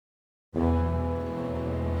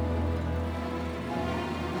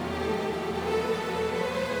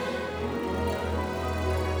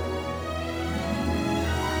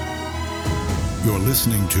You're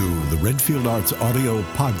listening to the Redfield Arts Audio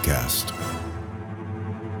Podcast.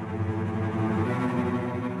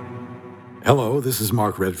 Hello, this is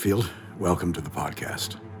Mark Redfield. Welcome to the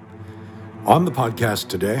podcast. On the podcast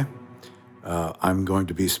today, I'm going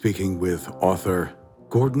to be speaking with author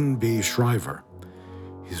Gordon B. Shriver.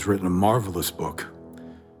 He's written a marvelous book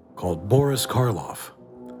called Boris Karloff,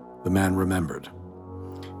 The Man Remembered.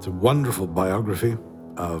 It's a wonderful biography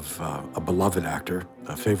of a beloved actor,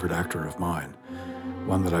 a favorite actor of mine,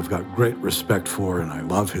 one that I've got great respect for, and I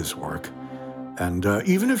love his work. And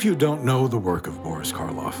even if you don't know the work of Boris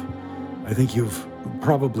Karloff, I think you've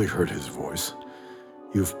probably heard his voice.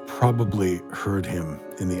 You've probably heard him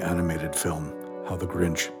in the animated film, How the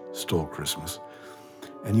Grinch Stole Christmas.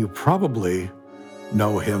 And you probably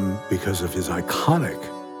know him because of his iconic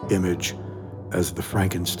image as the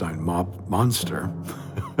Frankenstein monster.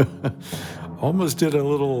 Almost did a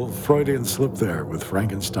little Freudian slip there with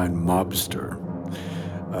Frankenstein Mobster,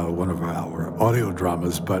 one of our audio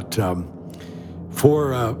dramas. But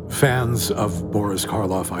for fans of Boris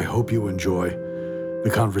Karloff, I hope you enjoy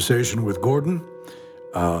the conversation with Gordon.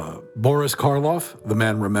 Boris Karloff, The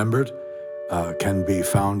Man Remembered, can be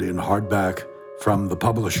found in hardback from the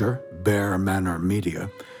publisher, Bear Manor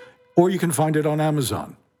Media, or you can find it on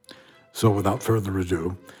Amazon. So without further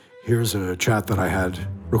ado, here's a chat that I had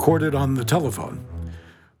recorded on the telephone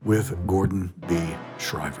with Gordon B.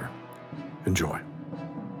 Shriver. Enjoy.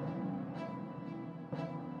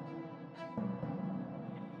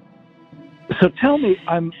 So tell me,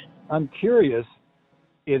 I'm curious.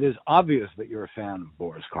 It is obvious that you're a fan of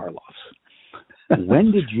Boris Karloff's.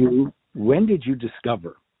 When did you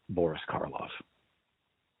discover Boris Karloff?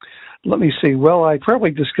 Let me see. Well, I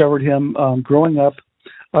probably discovered him growing up.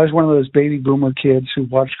 I was one of those baby boomer kids who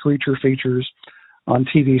watched creature features on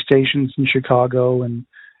TV stations in Chicago and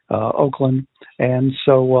Oakland. And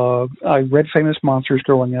so I read Famous Monsters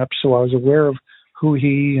growing up, so I was aware of who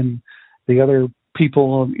he and the other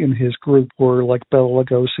people in his group were, like Bela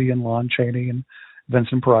Lugosi and Lon Chaney and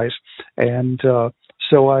Vincent Price. And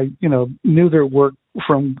so I, knew their work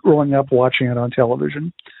from growing up watching it on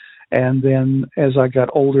television. And then as I got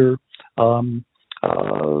older,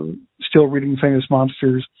 still reading Famous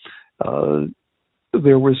Monsters,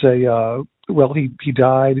 there was he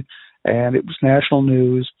died, and it was national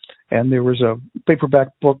news, and there was a paperback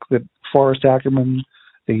book that Forrest Ackerman,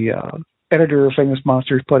 the editor of Famous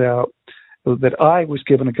Monsters, put out that I was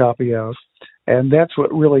given a copy of, and that's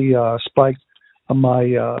what really spiked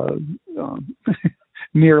my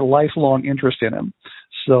near lifelong interest in him.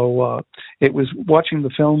 So it was watching the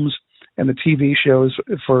films and the TV shows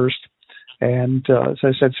at first, and as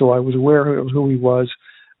I said, so I was aware of who he was,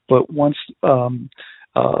 but once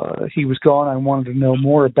he was gone, I wanted to know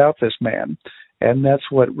more about this man, and that's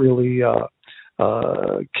what really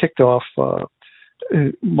kicked off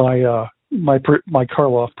my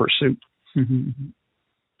Karloff pursuit.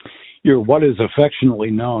 You're what is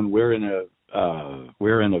affectionately known. We're in a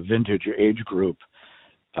vintage age group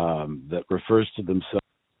that refers to themselves,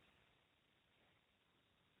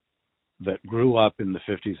 that grew up in the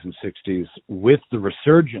 50s and 60s with the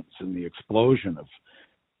resurgence and the explosion of,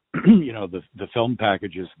 the film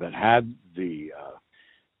packages that had the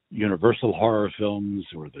Universal horror films,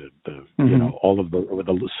 or the all of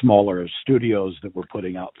the smaller studios that were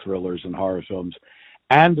putting out thrillers and horror films,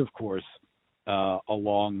 and of course,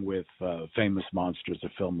 along with Famous Monsters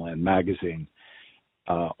of Filmland magazine.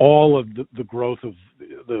 All of the growth of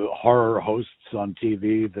the horror hosts on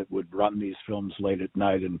TV that would run these films late at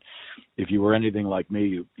night, and if you were anything like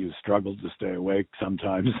me, you struggled to stay awake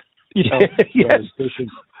sometimes. Yes.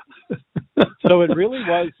 So it really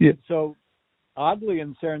was. Yeah. So oddly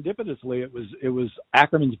and serendipitously, it was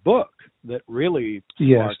Ackerman's book that really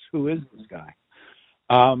sparked who is this guy.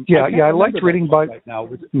 I liked reading by. Right now.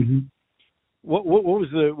 What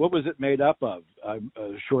was it made up of?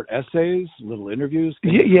 Short essays, little interviews?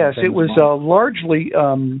 Yes, it was largely,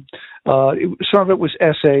 some of it was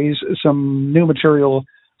essays, some new material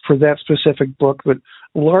for that specific book, but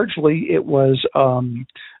largely it was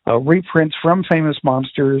reprints from Famous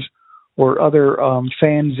Monsters or other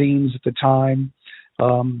fanzines at the time,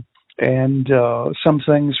 and some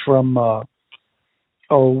things from,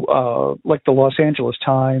 like the Los Angeles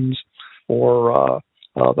Times or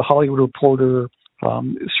the Hollywood Reporter,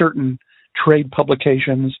 certain trade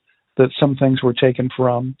publications that some things were taken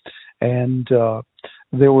from, and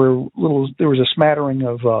there was a smattering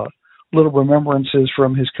of little remembrances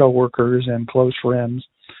from his coworkers and close friends,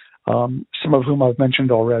 some of whom I've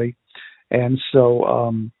mentioned already, and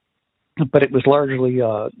so, but it was largely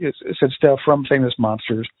it said stuff from Famous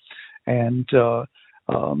Monsters, and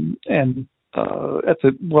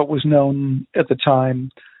what was known at the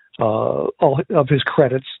time, all of his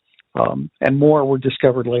credits, and more were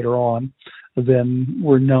discovered later on than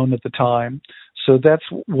were known at the time. So that's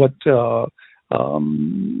what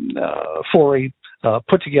Forey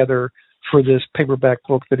put together for this paperback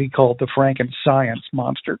book that he called The Franken-Science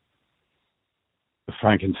Monster. The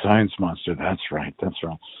Franken-Science Monster. That's right.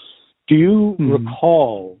 Do you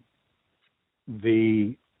recall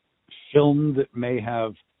the film that may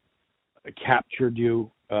have captured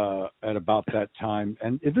you at about that time?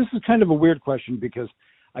 And this is kind of a weird question because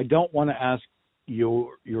I don't want to ask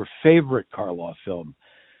your favorite Karloff film,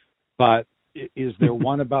 but is there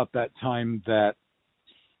one about that time that,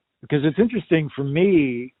 because it's interesting for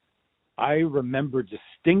me, I remember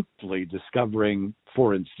distinctly discovering,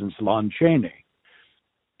 for instance, Lon Chaney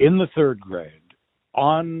in the third grade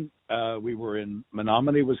we were in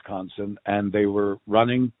Menominee, Wisconsin, and they were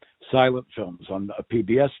running silent films on a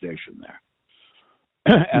PBS station there.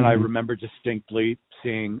 And I remember distinctly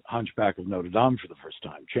seeing Hunchback of Notre Dame for the first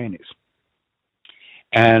time, Chaney's.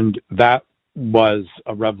 And that was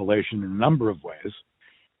a revelation in a number of ways.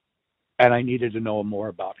 And I needed to know more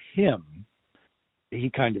about him. He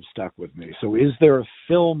kind of stuck with me. So is there a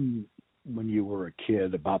film when you were a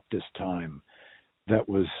kid about this time that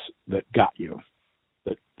got you,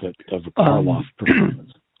 that of a Karloff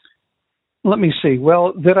performance? Let me see.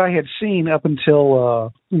 Well, that I had seen up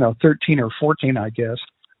until 13 or 14, I guess.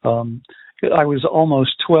 I was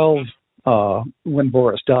almost 12 when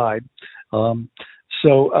Boris died.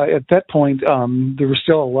 So at that point, there was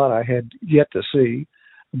still a lot I had yet to see.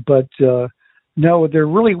 But no, there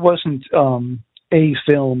really wasn't a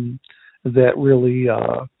film that really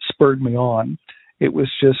spurred me on. It was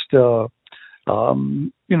just, they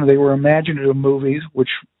were imaginative movies, which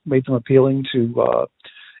made them appealing to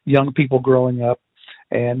young people growing up.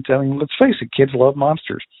 And I mean, let's face it, kids love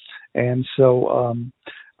monsters. And so,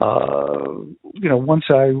 once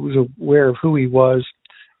I was aware of who he was,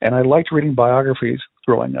 and I liked reading biographies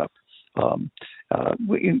growing up. When I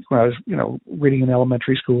was, reading in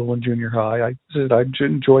elementary school and junior high, I said I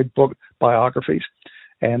enjoyed book biographies.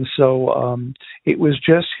 And so it was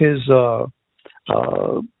just his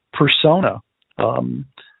persona,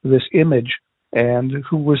 this image, and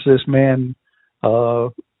who was this man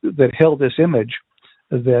that held this image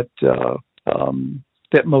that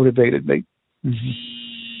that motivated me. Mm-hmm.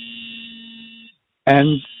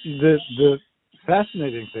 And the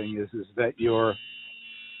fascinating thing is that you're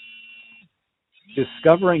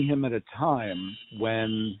discovering him at a time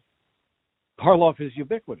when Karloff is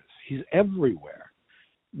ubiquitous. He's everywhere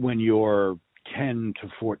when you're 10 to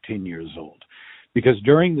 14 years old. Because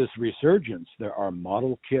during this resurgence, there are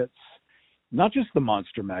model kits, not just the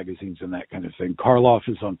monster magazines and that kind of thing. Karloff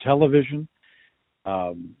is on television.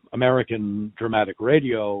 American dramatic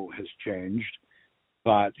radio has changed,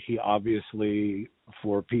 but he obviously,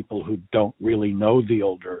 for people who don't really know the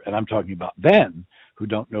older, and I'm talking about then, who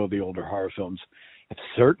don't know the older horror films, have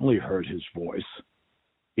certainly heard his voice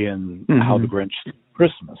in How the Grinch Stole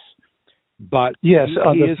Christmas. But yes,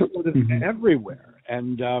 he is sort of everywhere.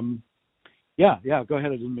 And go ahead. I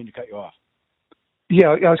didn't mean to cut you off. Yeah,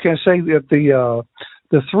 I was going to say that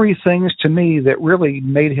the three things to me that really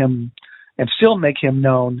made him and still make him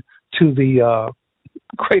known to the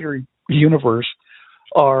greater universe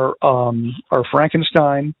are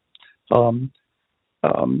Frankenstein, How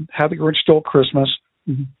the Grinch Stole Christmas,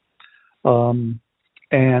 and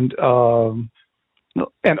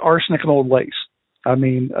Arsenic and Old Lace. I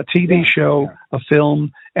mean, a TV show, a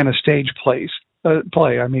film, and a stage play.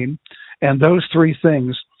 I mean, and those three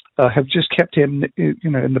things have just kept him,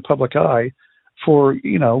 in the public eye for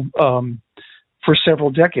several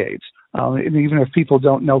decades. And even if people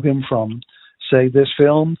don't know him from, say, this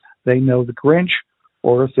film, they know The Grinch,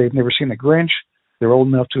 or if they've never seen The Grinch, they're old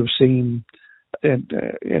enough to have seen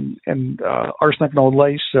Arsenic and Old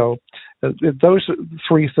Lace. So those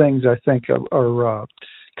three things, I think, are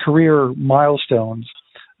career milestones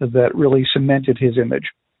that really cemented his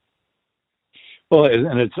image. Well,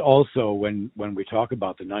 and it's also when we talk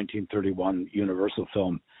about the 1931 Universal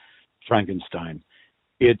film Frankenstein,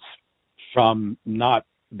 it's from not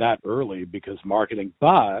that early because marketing,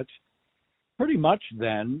 but pretty much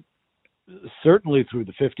then, certainly through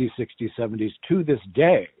the 50s, 60s, 70s, to this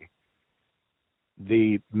day,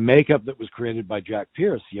 the makeup that was created by Jack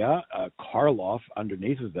Pierce, Karloff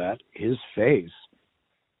underneath of that, his face,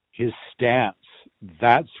 his stance,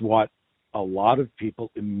 that's what a lot of people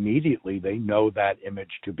immediately, they know that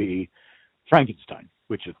image to be Frankenstein,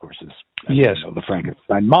 which of course is the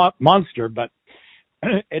Frankenstein monster, but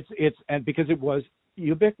it's and because it was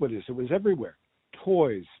ubiquitous, it was everywhere,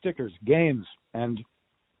 toys, stickers, games, and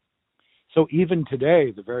So even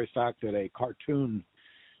today, the very fact that a cartoon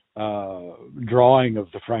drawing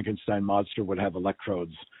of the Frankenstein monster would have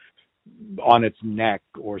electrodes on its neck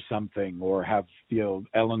or something, or have,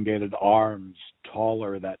 elongated arms,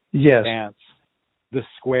 taller, that Yes. dance, the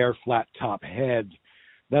square flat top head,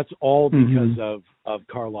 that's all because of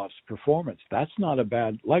Karloff's performance. That's not a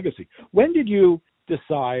bad legacy. When did you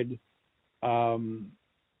decide,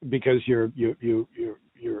 because you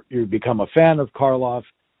become a fan of Karloff,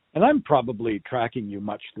 and I'm probably tracking you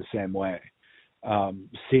much the same way,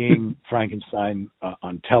 seeing Frankenstein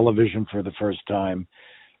on television for the first time,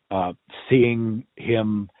 seeing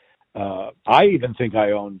him, I even think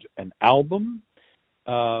I owned an album,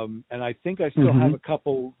 and I think I still have a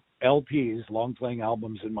couple LPs, long-playing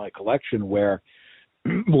albums in my collection, where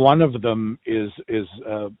one of them is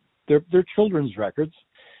they're children's records.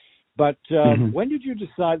 But when did you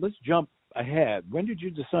decide, let's jump ahead, when did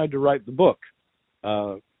you decide to write the book,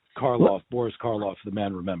 Karloff, Boris Karloff, The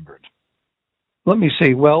Man Remembered? Let me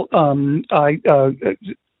see. Well, I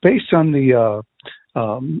based on the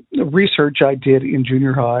research I did in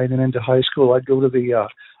junior high and then into high school, I'd go to the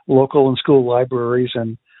local and school libraries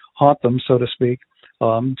and haunt them, so to speak,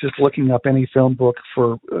 just looking up any film book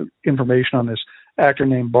for information on this actor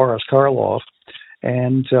named Boris Karloff.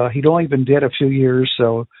 And he'd only been dead a few years,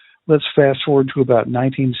 so let's fast forward to about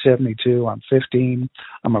 1972. I'm 15.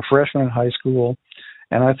 I'm a freshman in high school.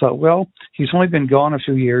 And I thought, well, he's only been gone a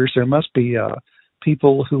few years. There must be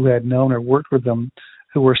people who had known or worked with him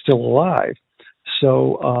who were still alive.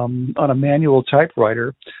 So on a manual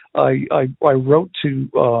typewriter, I wrote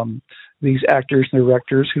to these actors and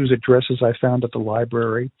directors whose addresses I found at the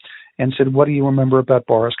library and said, what do you remember about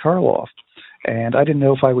Boris Karloff? And I didn't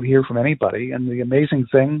know if I would hear from anybody. And the amazing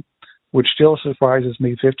thing, which still surprises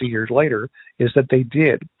me 50 years later, is that they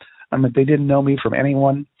did. I mean, they didn't know me from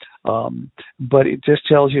anyone, but it just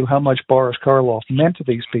tells you how much Boris Karloff meant to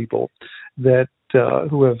these people that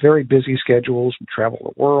who have very busy schedules and travel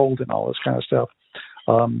the world and all this kind of stuff,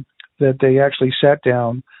 that they actually sat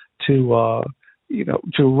down to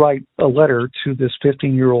write a letter to this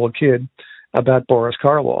 15-year-old kid about Boris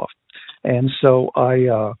Karloff. And so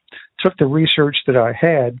I took the research that I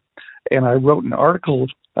had and I wrote an article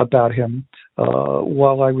about him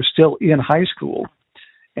while I was still in high school.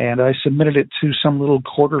 And I submitted it to some little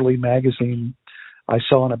quarterly magazine I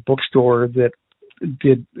saw in a bookstore that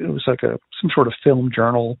it was like some sort of film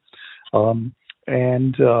journal.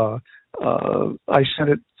 And I sent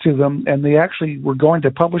it to them, and they actually were going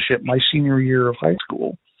to publish it my senior year of high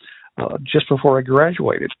school, just before I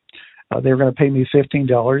graduated. They were going to pay me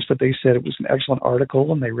 $15, but they said it was an excellent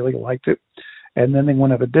article, and they really liked it. And then they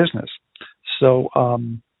went out of business. So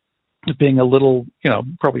being a little,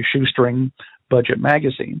 probably shoestring budget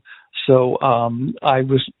magazine. So I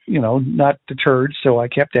was, not deterred, so I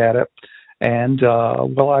kept at it. And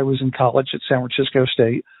while I was in college at San Francisco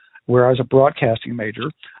State, where I was a broadcasting major,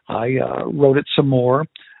 I wrote it some more,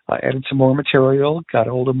 added some more material, got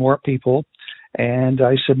a hold of more people, and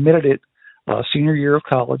I submitted it senior year of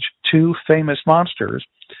college to Famous Monsters.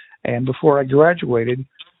 And before I graduated,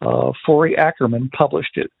 Forey Ackerman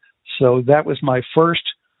published it. So that was my first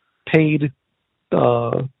paid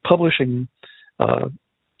publishing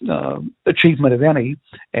achievement of any,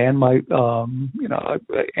 and my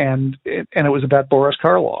and it was about Boris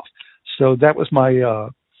Karloff. So that was my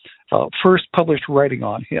first published writing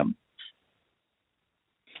on him.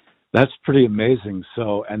 That's pretty amazing.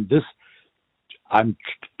 So, and this, I'm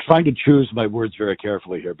trying to choose my words very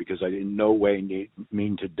carefully here because I in no way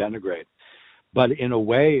mean to denigrate, but in a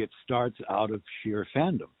way it starts out of sheer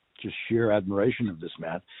fandom, just sheer admiration of this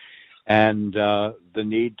man, and the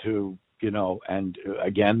need to, and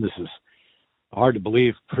again, this is hard to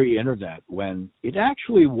believe pre-internet, when it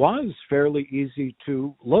actually was fairly easy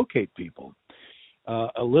to locate people.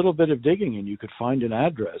 A little bit of digging and you could find an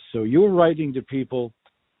address. So you were writing to people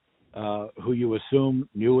who you assume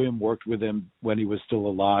knew him, worked with him when he was still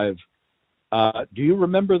alive. Do you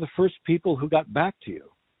remember the first people who got back to you?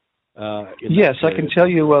 Yes, I can tell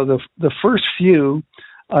you the first few.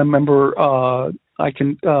 I remember. I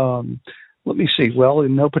can. Let me see. Well,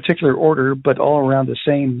 in no particular order, but all around the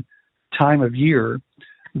same time of year,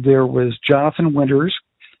 there was Jonathan Winters,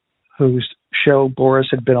 whose show Boris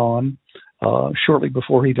had been on shortly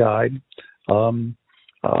before he died. There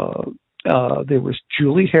was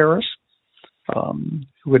Julie Harris,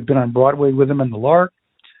 who had been on Broadway with him in The Lark.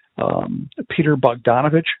 Peter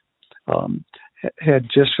Bogdanovich had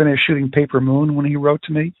just finished shooting Paper Moon when he wrote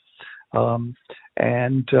to me,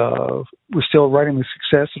 and was still writing the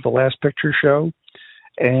success of The Last Picture Show.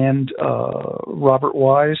 And Robert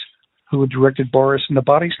Wise, who had directed Boris in The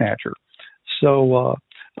Body Snatcher. So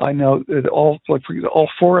I know that all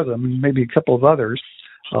four of them, and maybe a couple of others,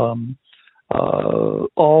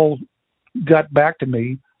 all got back to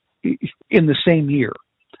me in the same year.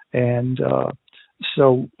 And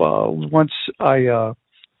so once I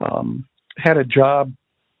had a job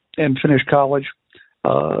and finished college,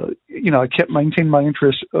 I kept maintaining my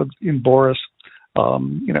interest in Boris,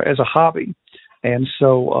 as a hobby. And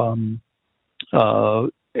so, so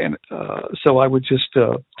I would just,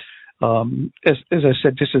 as I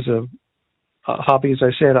said, just as a hobby, as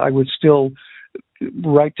I said, I would still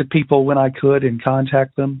write to people when I could and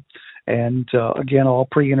contact them. And again, all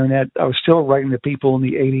pre-internet, I was still writing to people in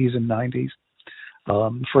the 80s and 90s,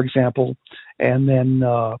 for example. And then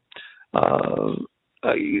I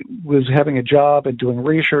was having a job and doing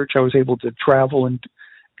research. I was able to travel and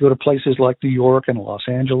go to places like New York and Los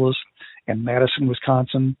Angeles and Madison,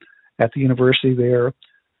 Wisconsin, at the university there,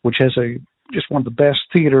 which has just one of the best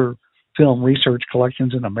theater film research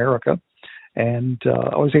collections in America. And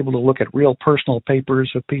I was able to look at real personal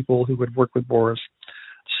papers of people who had worked with Boris.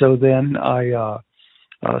 So then I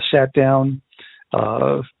sat down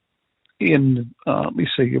in,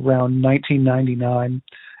 around 1999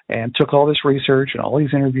 and took all this research and all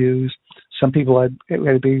these interviews. Some people I had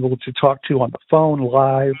to be able to talk to on the phone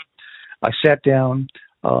live. I sat down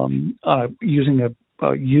using a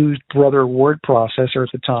used Brother word processor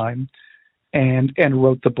at the time and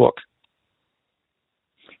wrote the book.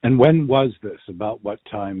 And when was this? About what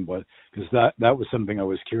time was? Because that was something I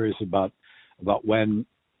was curious about when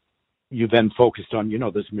you then focused on,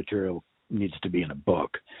 this material needs to be in a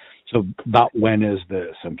book. So about when is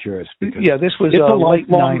this? I'm curious. Because this was late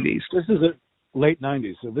 90s. This is a late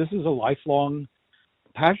 90s. So this is a lifelong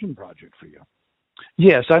passion project for you.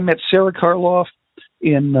 Yes, I met Sarah Karloff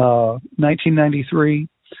in 1993,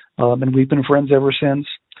 and we've been friends ever since.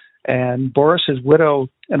 And Boris's widow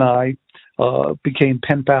and I became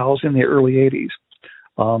pen pals in the early 80s.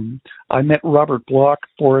 I met Robert Bloch,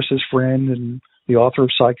 Boris's friend and the author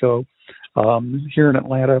of Psycho, here in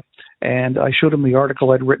Atlanta, and I showed him the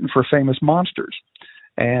article I'd written for Famous Monsters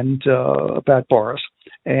and about Boris.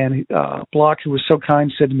 And Bloch, who was so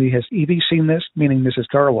kind, said to me, "Has Evie seen this?" Meaning Mrs.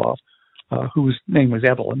 Karloff, whose name was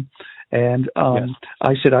Evelyn. And yes.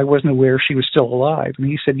 I said I wasn't aware she was still alive. And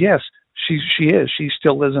he said, "Yes, she is. She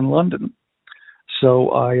still lives in London."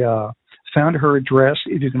 So I found her address,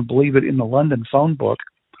 if you can believe it, in the London phone book.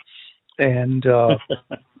 And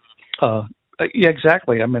yeah,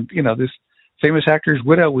 exactly. I mean, this famous actor's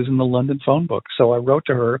widow was in the London phone book. So I wrote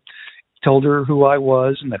to her, told her who I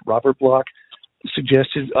was and that Robert Bloch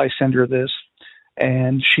suggested I send her this.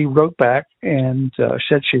 And she wrote back and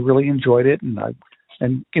said she really enjoyed it. And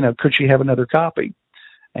could she have another copy?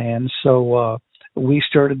 And so we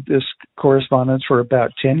started this correspondence for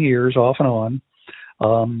about 10 years off and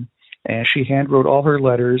on. And she handwrote all her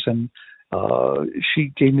letters, and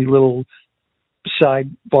she gave me little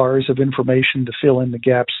sidebars of information to fill in the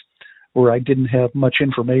gaps where I didn't have much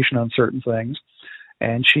information on certain things.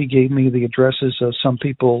 And she gave me the addresses of some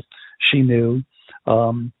people she knew,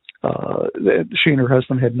 that she and her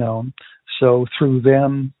husband had known. So through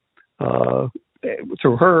them,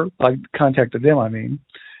 through her, I contacted them,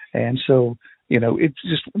 And so, it's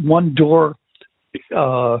just one door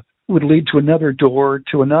would lead to another door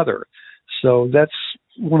to another. So that's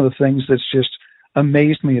one of the things that's just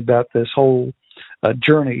amazed me about this whole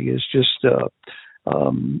journey is just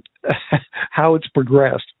how it's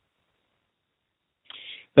progressed.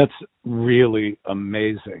 That's really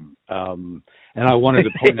amazing. And I wanted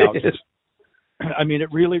to point out, it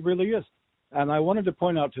really, really is. And I wanted to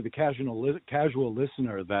point out to the casual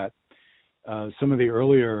listener that some of the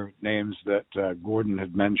earlier names that Gordon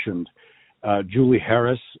had mentioned, Julie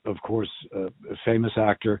Harris, of course, a famous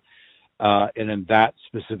actor, and in that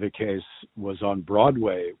specific case was on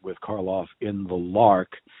Broadway with Karloff in The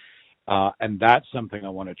Lark. And that's something I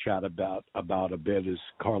want to chat about a bit, is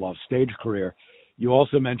Karloff's stage career. You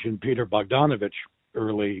also mentioned Peter Bogdanovich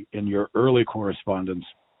early in your early correspondence.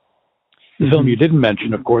 The film you didn't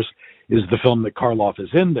mention, of course, is the film that Karloff is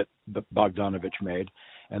in that Bogdanovich made,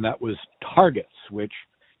 and that was Targets, which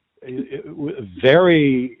is a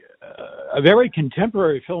very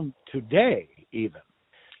contemporary film today, even.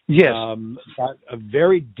 Yes. But a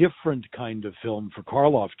very different kind of film for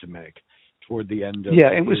Karloff to make toward the end of. Yeah,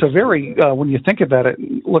 it was a very, when you think about it,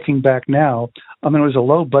 looking back now, it was a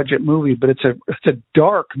low budget movie, but it's a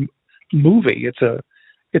dark movie. It's a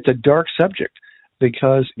dark subject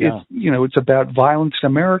because it's about violence in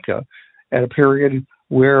America at a period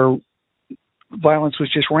where violence was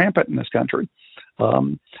just rampant in this country. But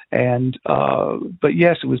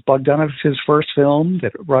yes, it was Bogdanovich's first film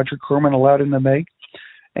that Roger Corman allowed him to make.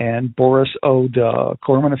 and Boris owed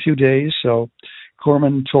Corman a few days. So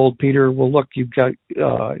Corman told Peter, "Well, look, you've got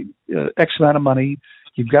X amount of money.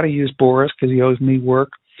 You've got to use Boris because he owes me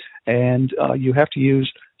work, and you have to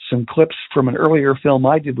use some clips from an earlier film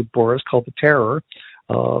I did with Boris called The Terror,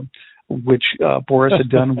 which Boris had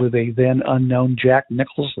done with a then unknown Jack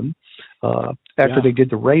Nicholson after they did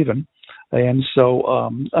The Raven." And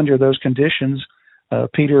so under those conditions,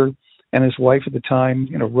 Peter and his wife at the time,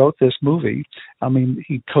 wrote this movie. I mean,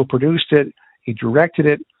 he co-produced it, he directed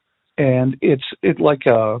it, and it's like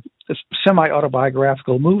a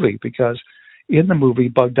semi-autobiographical movie, because in the movie,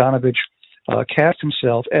 Bogdanovich cast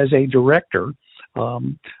himself as a director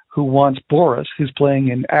who wants Boris, who's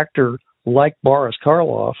playing an actor like Boris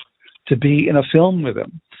Karloff, to be in a film with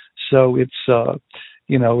him. So it's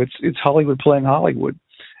it's Hollywood playing Hollywood,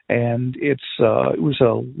 and it was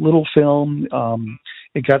a little film.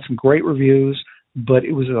 It got some great reviews, but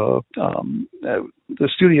it was the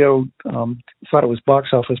studio thought it was box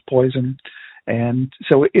office poison, and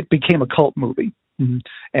so it became a cult movie.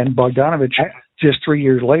 And Bogdanovich, just 3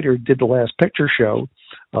 years later, did The Last Picture Show,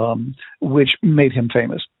 which made him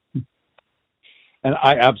famous. And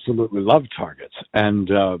I absolutely love Targets. And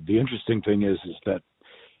the interesting thing is that,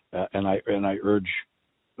 and I urge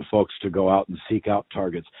folks to go out and seek out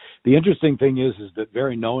Targets. The interesting thing is that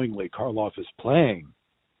very knowingly, Karloff is playing.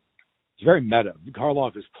 It's very meta.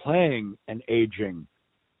 Karloff is playing an aging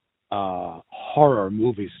horror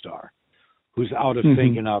movie star who's out of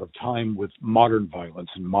sync and out of time with modern violence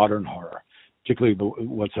and modern horror, particularly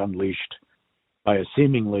what's unleashed by a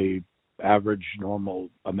seemingly average, normal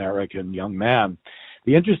American young man.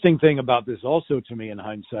 The interesting thing about this also, to me, in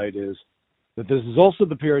hindsight, is that this is also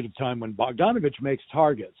the period of time when Bogdanovich makes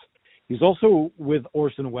Targets. He's also with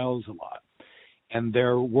Orson Welles a lot, and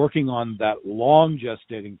they're working on that long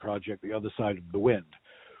gestating project, The Other Side of the Wind,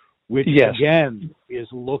 which again is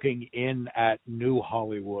looking in at new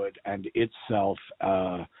Hollywood and itself.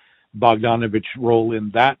 Bogdanovich's role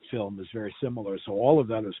in that film is very similar. So all of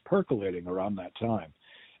that is percolating around that time.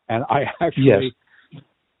 And I actually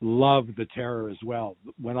love The Terror as well.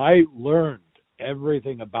 When I learned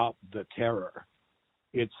everything about The Terror,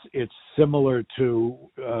 it's similar to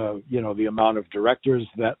the amount of directors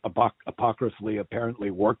that apocryphally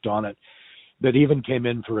apparently worked on it, that even came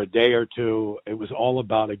in for a day or two. It was all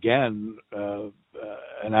about, again,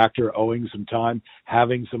 an actor owing some time,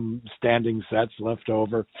 having some standing sets left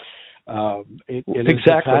over. It is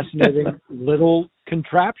a fascinating little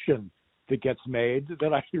contraption that gets made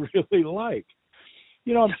that I really like.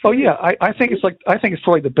 I think it's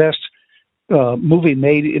probably the best movie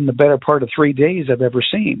made in the better part of 3 days I've ever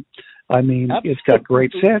seen. I mean, Absolutely. It's got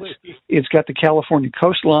great sets. It's got the California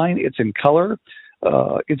coastline. It's in color.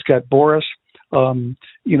 It's got Boris,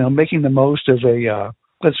 making the most of a,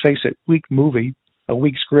 let's face it, weak movie, a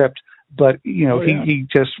weak script, but he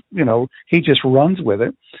just runs with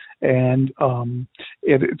it, and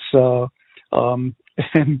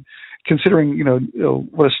and considering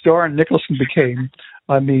what a star Nicholson became,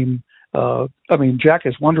 I mean Jack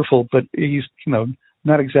is wonderful, but he's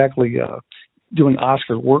not exactly doing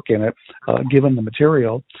Oscar work in it, given the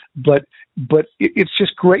material, but it's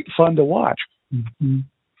just great fun to watch. Mm-hmm.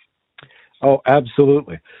 Oh,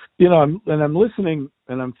 absolutely. I'm listening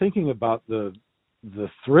and I'm thinking about the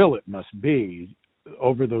thrill it must be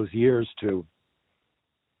over those years to,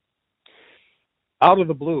 out of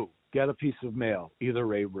the blue, get a piece of mail,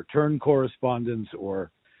 either a return correspondence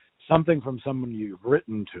or something from someone you've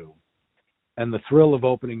written to, and the thrill of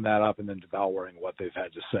opening that up and then devouring what they've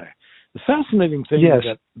had to say. The fascinating thing is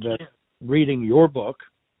that reading your book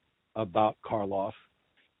about Karloff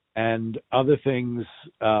and other things,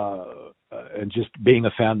 and just being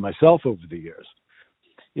a fan myself over the years,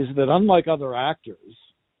 is that unlike other actors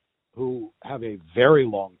who have a very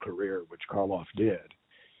long career, which Karloff did,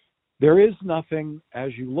 there is nothing,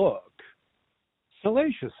 as you look,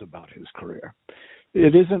 salacious about his career.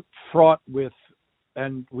 It isn't fraught with,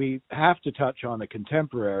 and we have to touch on a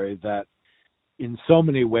contemporary that in so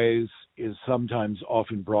many ways is sometimes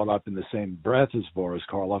often brought up in the same breath as Boris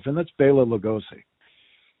Karloff, and that's Bela Lugosi.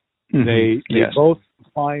 They both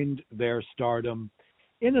find their stardom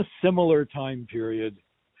in a similar time period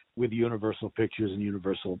with Universal Pictures and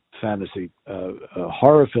Universal Fantasy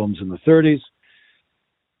horror films in the 30s.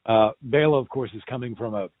 Bela, of course, is coming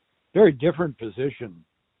from a very different position,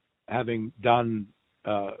 having done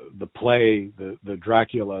the play, the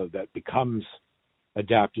Dracula that becomes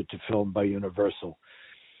adapted to film by Universal.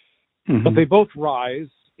 Mm-hmm. But they both rise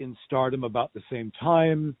in stardom about the same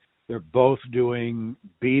time. They're both doing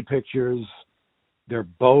B pictures. They're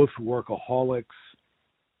both workaholics.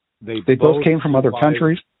 They both came from other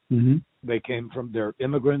countries. Mm-hmm. They're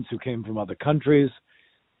immigrants who came from other countries.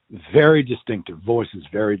 Very distinctive voices,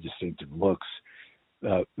 very distinctive looks.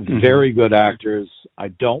 Very good actors. I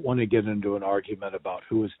don't want to get into an argument about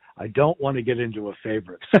I don't want to get into a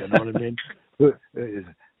favorite. You know what I mean?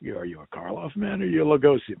 Are you a Karloff man or are you a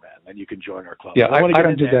Lugosi man? Then you can join our club. Yeah, I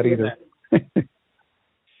don't do that either.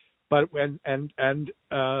 But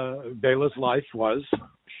Bela's life was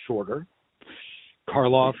shorter.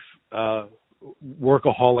 Karloff,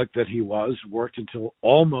 workaholic that he was, worked until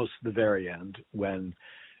almost the very end when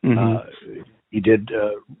he did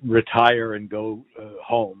retire and go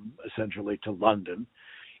home, essentially to London.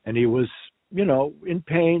 And he was, in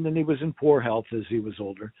pain, and he was in poor health as he was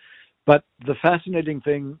older. But the fascinating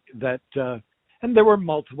thing and there were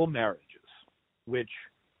multiple marriages, which,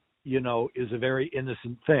 is a very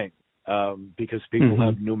innocent thing, because people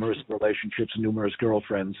have numerous relationships, numerous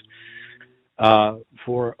girlfriends.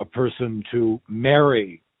 For a person to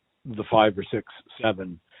marry the 5 or 6,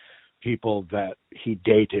 7 people that he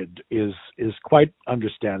dated is quite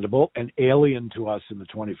understandable and alien to us in the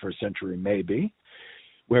 21st century, maybe,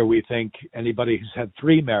 where we think anybody who's had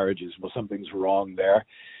 3 marriages, well, something's wrong there.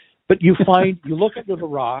 But you look into the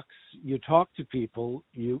rocks, you talk to people,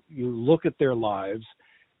 you look at their lives.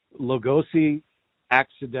 Lugosi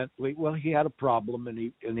accidentally, he had a problem and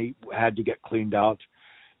he had to get cleaned out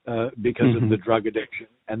because of the drug addiction.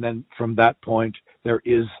 And then from that point, there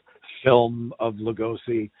is film of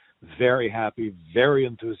Lugosi, very happy, very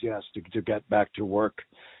enthusiastic to get back to work,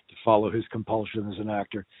 to follow his compulsion as an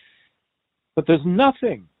actor. But there's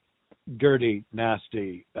nothing dirty,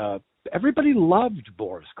 nasty. Everybody loved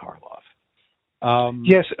Boris Karloff.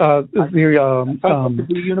 Yes, the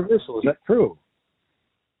universal. Is that true?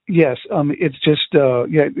 Yes, it's just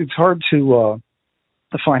it's hard to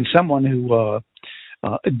find someone who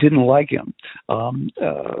didn't like him. I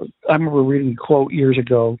remember reading a quote years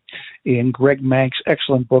ago in Greg Mank's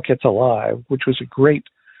excellent book "It's Alive," which was a great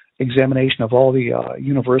examination of all the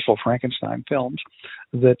Universal Frankenstein films,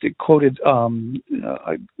 that it quoted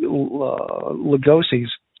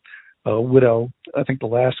Lugosi's widow, I think the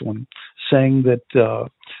last one, saying that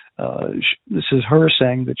this is her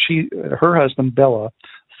saying that her husband Bela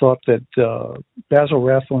thought that Basil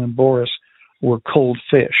Rathbone and Boris were cold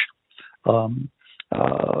fish.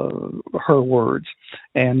 Her words.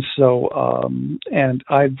 And so, and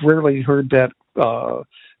I've rarely heard that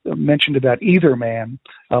mentioned about either man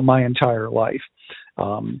my entire life.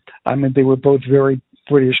 They were both very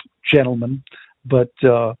British gentlemen, but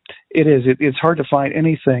it's hard to find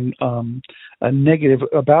anything negative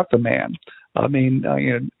about the man.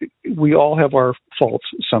 We all have our faults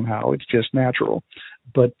somehow. It's just natural.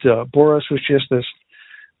 But Boris was just this,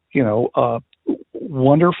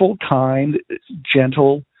 wonderful, kind,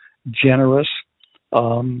 gentle, generous,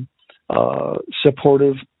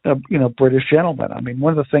 supportive, British gentleman.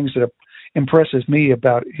 One of the things that impresses me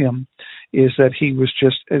about him is that he was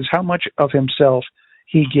is how much of himself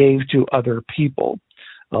he gave to other people.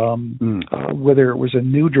 Whether it was a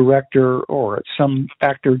new director or some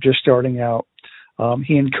actor just starting out,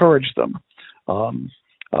 he encouraged them.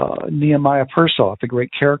 Nehemiah Persoff, the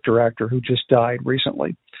great character actor who just died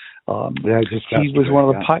recently, he was one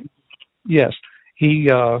of the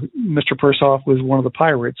Mr. Persoff was one of the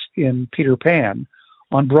pirates in Peter Pan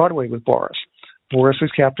on Broadway with Boris. Boris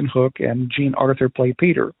was Captain Hook and Jean Arthur played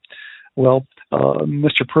Peter. Well,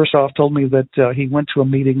 Mr. Persoff told me that he went to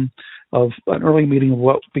an early meeting of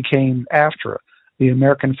what became AFTRA, the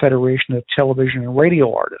American Federation of Television and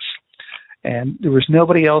Radio Artists. And there was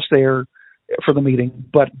nobody else there for the meeting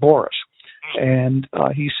but Boris. And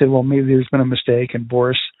he said, well, maybe there's been a mistake. And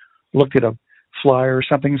Boris looked at a flyer or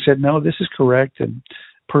something and said, no, this is correct. And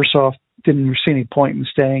Persoff didn't see any point in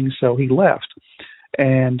staying, so he left.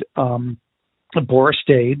 And Boris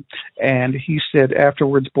stayed. And he said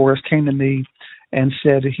afterwards, Boris came to me and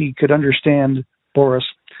said he could understand Boris,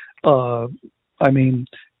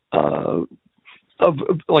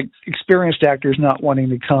 experienced actors not wanting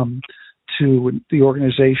to come to the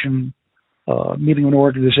organization, meeting an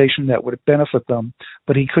organization that would benefit them,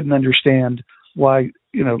 but he couldn't understand why,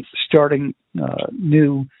 starting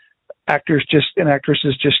new actors and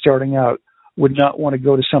actresses just starting out would not want to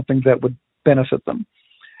go to something that would benefit them.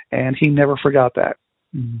 And he never forgot that.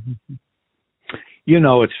 Mm-hmm.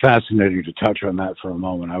 It's fascinating to touch on that for a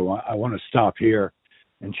moment. I want to stop here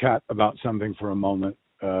and chat about something for a moment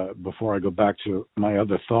before I go back to my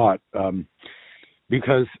other thought,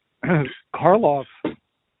 because Karloff,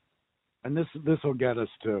 and this will get us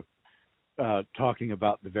to talking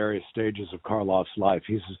about the various stages of Karloff's life.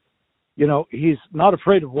 He's not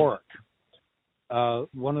afraid of work.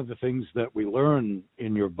 One of the things that we learn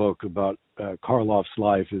in your book about Karloff's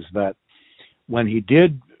life is that when he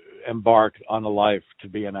did embark on a life to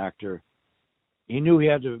be an actor, he knew he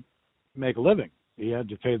had to make a living. He had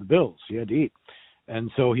to pay the bills. He had to eat. And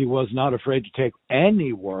so he was not afraid to take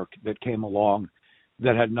any work that came along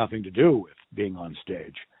that had nothing to do with being on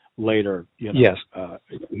stage. Later, Yes.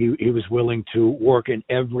 He was willing to work in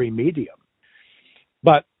every medium.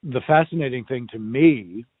 But the fascinating thing to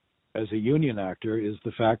me as a union actor is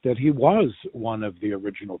the fact that he was one of the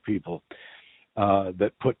original people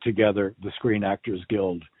that put together the Screen Actors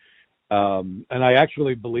Guild. And I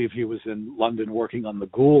actually believe he was in London working on The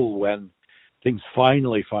Ghoul when things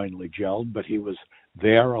finally gelled, but he was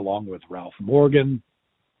there along with Ralph Morgan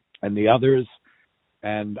and the others.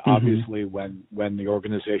 And obviously when the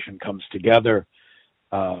organization comes together,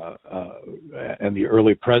 and the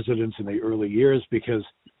early presidents in the early years, because,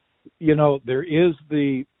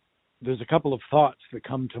 there's a couple of thoughts that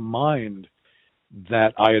come to mind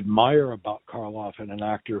that I admire about Karloff and an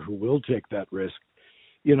actor who will take that risk.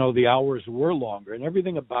 The hours were longer, and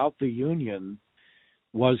everything about the union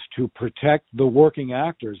was to protect the working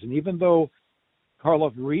actors. And even though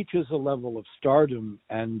Karloff reaches a level of stardom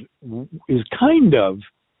and is kind of,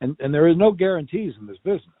 and there is no guarantees in this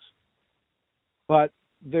business, but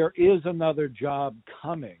there is another job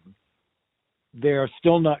coming. They're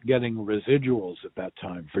still not getting residuals at that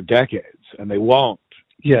time for decades, and they won't.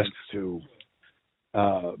 Yes.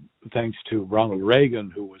 Thanks to Ronald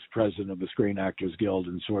Reagan, who was president of the Screen Actors Guild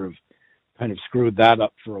and sort of kind of screwed that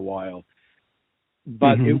up for a while.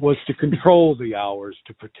 But it was to control the hours,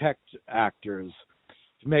 to protect actors,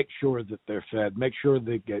 to make sure that they're fed, make sure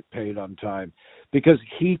they get paid on time, because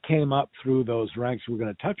he came up through those ranks. We're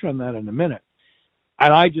going to touch on that in a minute.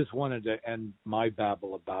 And I just wanted to end my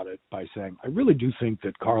babble about it by saying I really do think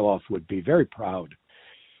that Karloff would be very proud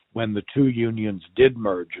when the two unions did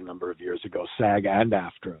merge a number of years ago, SAG and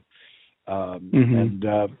AFTRA. And,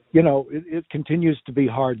 it continues to be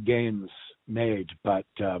hard gains made. But,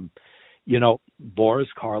 Boris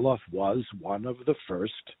Karloff was one of the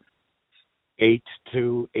first 8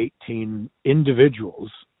 to 18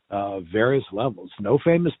 individuals, various levels, no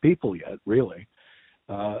famous people yet, really,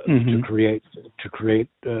 to create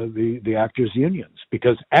the actors unions,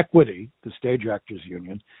 because Equity, the Stage Actors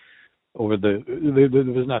Union, there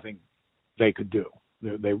was nothing they could do.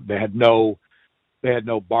 They had no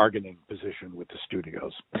bargaining position with the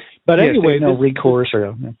studios. But anyway, no recourse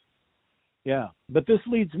or. Yeah, but this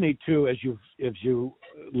leads me to, as you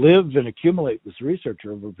live and accumulate this research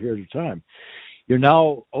over a period of time, you're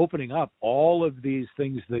now opening up all of these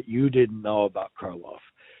things that you didn't know about Karloff,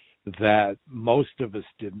 that most of us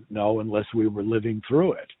didn't know unless we were living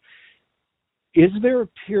through it. Is there a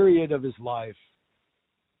period of his life,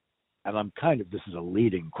 and this is a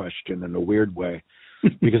leading question in a weird way,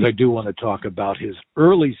 because I do want to talk about his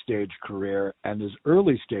early stage career and his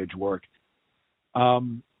early stage work.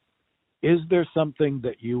 Is there something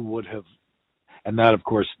that you would have, and that of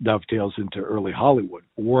course dovetails into early Hollywood,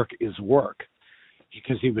 work is work,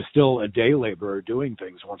 because he was still a day laborer doing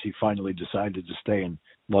things once he finally decided to stay in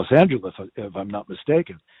Los Angeles, if I'm not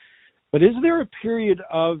mistaken. But is there a period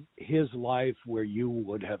of his life where you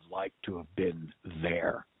would have liked to have been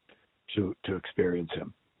there to experience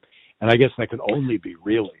him? And I guess that could only be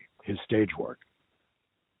really his stage work.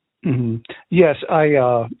 Yes,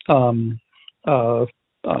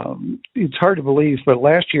 it's hard to believe, but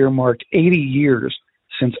last year marked 80 years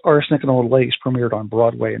since Arsenic and Old Lace premiered on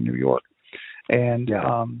Broadway in New York. And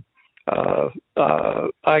I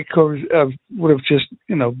would have just,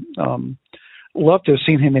 loved to have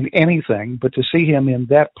seen him in anything, but to see him in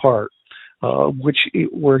that part,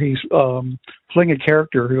 where he's playing a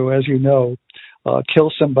character who, as you know,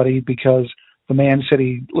 kills somebody because the man said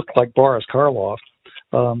he looked like Boris Karloff.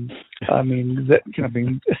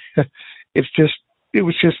 It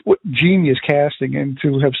was just genius casting, and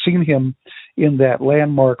to have seen him in that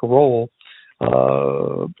landmark role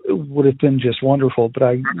would have been just wonderful. But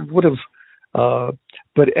I would have,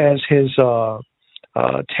 but as his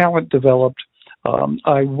talent developed,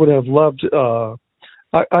 I would have loved.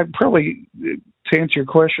 I probably, to answer your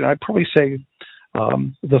question, I'd probably say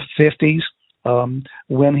the 50s,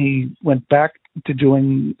 when he went back to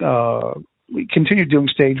continued doing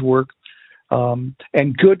stage work.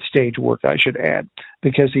 And good stage work, I should add,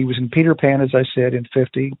 because he was in Peter Pan, as I said, in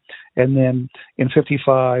 50, and then in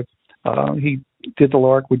 55, he did The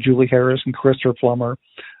Lark with Julie Harris and Christopher Plummer,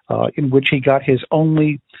 in which he got his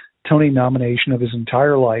only Tony nomination of his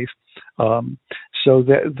entire life. So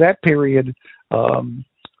that period,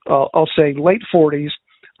 I'll say late 40s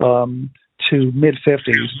to mid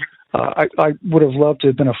 50s, I would have loved to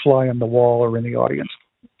have been a fly on the wall or in the audience.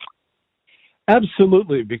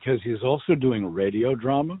 Absolutely, because he's also doing radio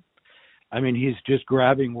drama, I mean, he's just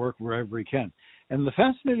grabbing work wherever he can. And the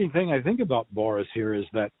fascinating thing I think about Boris here is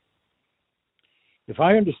that, if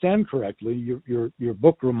I understand correctly, your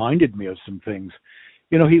book reminded me of some things.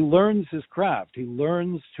 You know, he learns his craft. He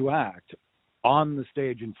learns to act on the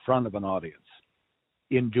stage in front of an audience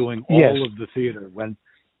in doing all of the theater. When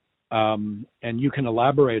and you can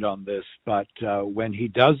elaborate on this, but when he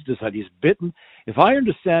does decide, he's bitten. If I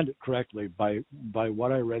understand it correctly, by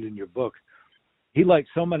what I read in your book, he, like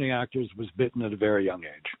so many actors, was bitten at a very young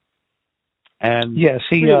age. And yes,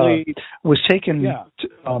 he really, was taken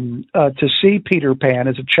to see Peter Pan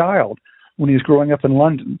as a child when he was growing up in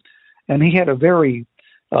London, and he had a very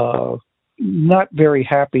not very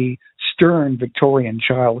happy, stern Victorian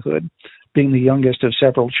childhood, being the youngest of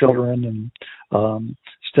several children and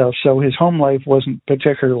stuff. So his home life wasn't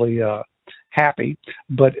particularly happy.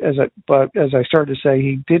 But as I started to say,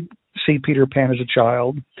 he did see Peter Pan as a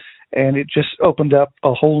child, and it just opened up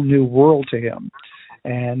a whole new world to him.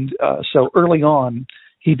 And so early on,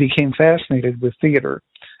 he became fascinated with theater,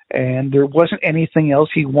 and there wasn't anything else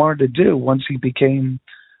he wanted to do once he became,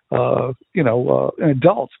 an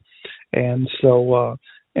adult. And so,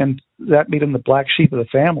 and that made him the black sheep of the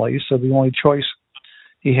family. So the only choice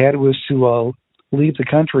he had was to leave the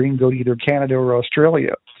country and go to either Canada or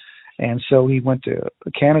Australia. And so he went to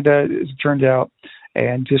Canada, as it turned out,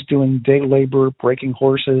 and just doing day labor, breaking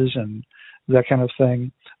horses and that kind of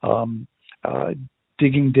thing.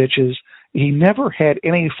 Digging ditches. He never had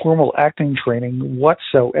any formal acting training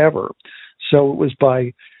whatsoever. So it was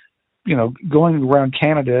by, going around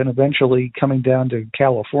Canada and eventually coming down to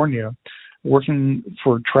California, working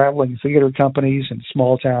for traveling theater companies in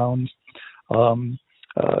small towns, with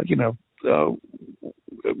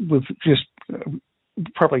just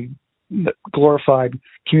probably glorified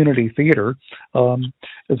community theater,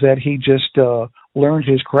 that he just learned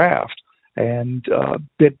his craft, and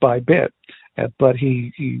bit by bit. But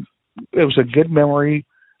it was a good memory.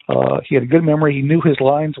 He had a good memory. He knew his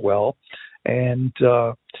lines well, and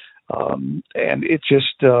it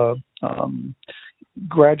just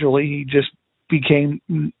gradually he just became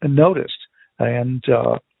noticed. And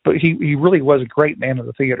but he really was a great man of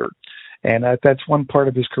the theater, and that's one part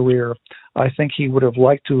of his career I think he would have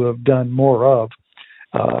liked to have done more of,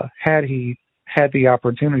 had he had the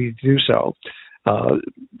opportunity to do so.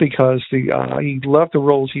 Because he loved the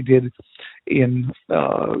roles he did in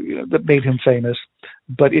that made him famous,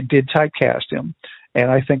 but it did typecast him, and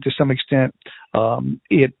I think to some extent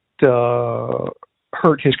it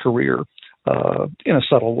hurt his career in a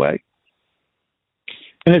subtle way.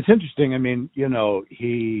 And it's interesting. I mean,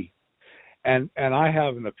 he and I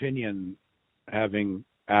have an opinion, having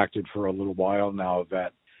acted for a little while now,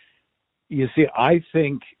 that I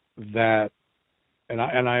think that. And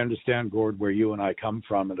I understand, Gord, where you and I come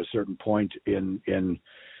from at a certain point in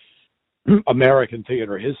American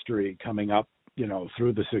theater history, coming up,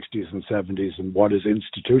 through the 60s and 70s, and what is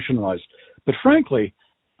institutionalized. But frankly,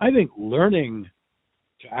 I think learning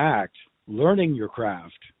to act, learning your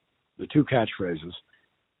craft, the two catchphrases,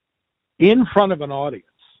 in front of an audience,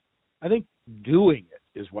 I think doing it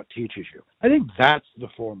is what teaches you. I think that's the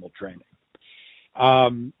formal training.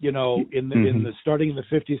 In the starting in the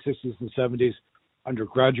 50s, 60s, and 70s,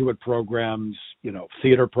 undergraduate programs,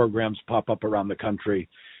 theater programs pop up around the country.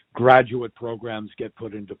 Graduate programs get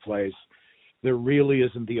put into place. There really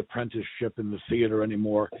isn't the apprenticeship in the theater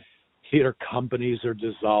anymore. Theater companies are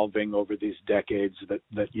dissolving over these decades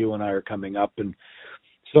that you and I are coming up. And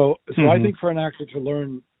so I think for an actor to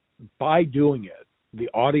learn by doing it, the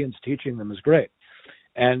audience teaching them is great.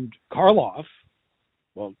 And Karloff,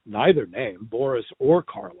 well, neither name, Boris or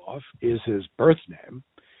Karloff, is his birth name.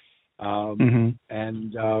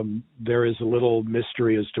 And there is a little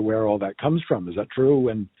mystery as to where all that comes from. Is that true?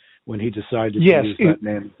 When he decided to use that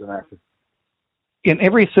name as an actor? In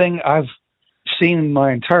everything I've seen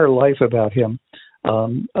my entire life about him,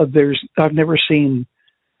 I've never seen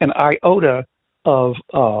an iota of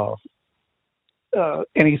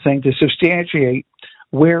anything to substantiate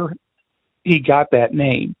where he got that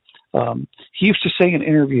name. He used to say in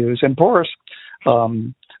interviews, and Boris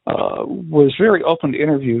was very open to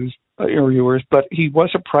interviewers, but he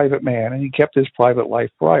was a private man, and he kept his private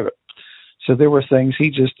life private. So there were things he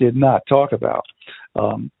just did not talk about.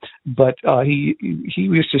 But he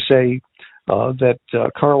used to say that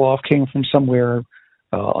Karloff came from somewhere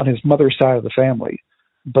on his mother's side of the family,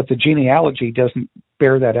 but the genealogy doesn't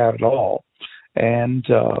bear that out at all. And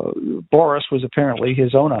Boris was apparently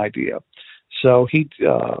his own idea. So he,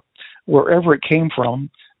 wherever it came from,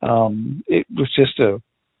 it was just a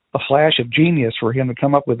flash of genius for him to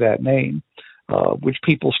come up with that name, which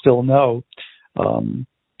people still know,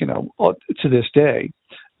 to this day.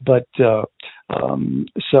 but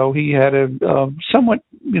so he had a somewhat,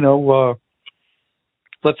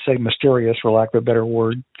 let's say mysterious, for lack of a better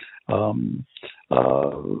word,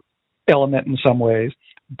 element in some ways.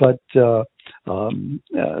 But so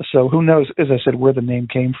who knows, as I said, where the name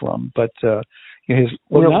came from. But his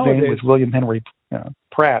real name was William Henry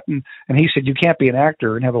Pratt. And he said, you can't be an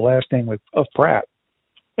actor and have a last name of Pratt.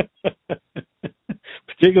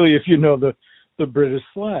 Particularly if you know the British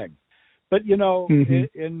slang. But, Mm-hmm.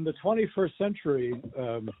 in the 21st century,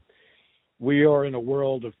 we are in a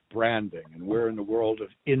world of branding, and we're in a world of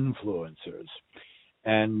influencers.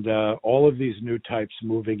 And all of these new types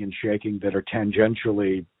moving and shaking that are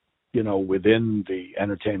tangentially, within the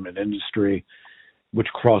entertainment industry, which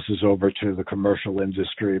crosses over to the commercial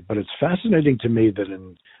industry. But it's fascinating to me that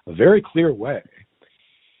in a very clear way,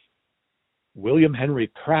 William Henry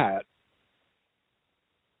Pratt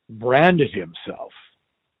branded himself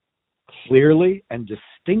clearly and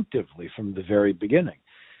distinctively from the very beginning.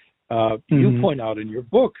 Mm-hmm. You point out in your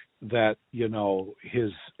book that,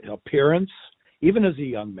 his appearance, even as a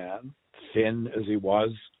young man, thin as he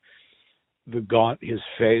was, the gaunt, his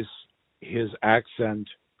face, his accent,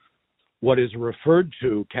 what is referred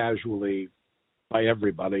to casually by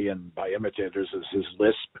everybody and by imitators as his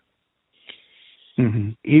lisp. Mm-hmm.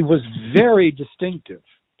 He was very distinctive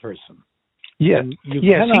person. Yeah.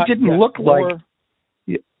 Yes, he didn't look like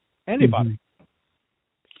anybody. Mm-hmm.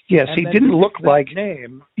 Yes, and he didn't look like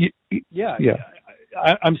name. Yeah.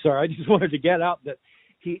 I'm sorry. I just wanted to get out that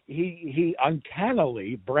he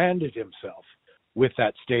uncannily branded himself with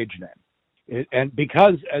that stage name, and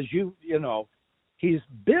because as he's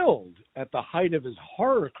billed at the height of his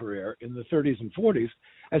horror career in the 30s and 40s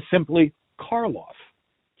as simply Karloff,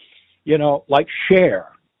 like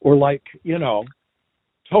Cher or like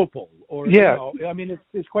Topol or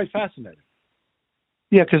it's quite fascinating.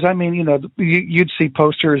 Yeah, because you'd see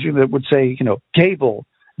posters that would say Gable,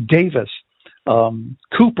 Davis,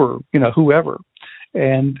 Cooper, whoever,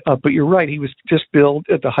 and but you're right, he was just billed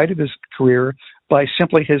at the height of his career by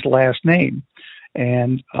simply his last name,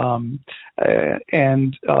 and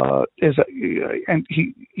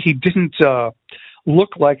he didn't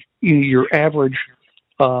look like your average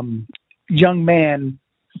young man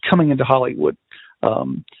coming into Hollywood.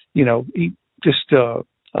 He just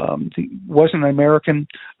he wasn't an American.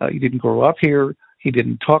 He didn't grow up here. He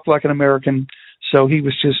didn't talk like an American. So he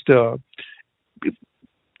was just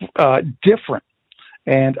different.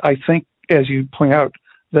 And I think, as you point out,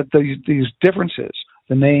 that these differences,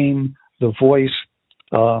 the name, the voice,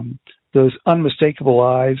 those unmistakable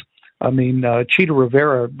eyes. Chita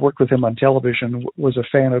Rivera worked with him on television, is a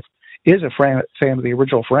fan of the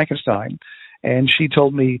original Frankenstein. And she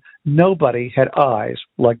told me nobody had eyes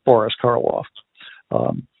like Boris Karloff.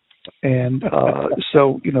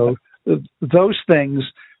 So, those things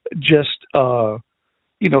just,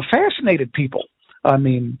 fascinated people.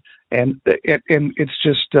 And it's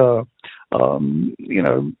just, Ed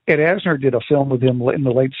Asner did a film with him in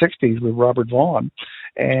the late 60s with Robert Vaughn.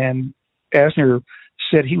 And Asner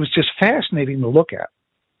said he was just fascinating to look at.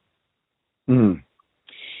 Mm.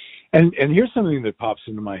 And here's something that pops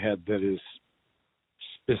into my head that is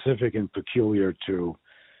specific and peculiar to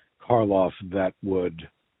Karloff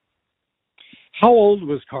how old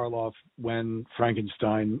was Karloff when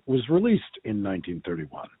Frankenstein was released in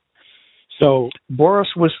 1931? So Boris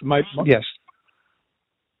was, yes.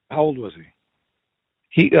 How old was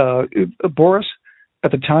he? Boris,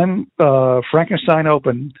 at the time Frankenstein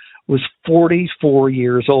opened, was 44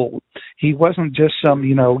 years old. He wasn't just some,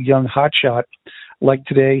 young hotshot like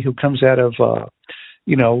today who comes out of,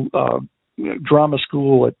 drama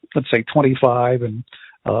school at, let's say, 25 and,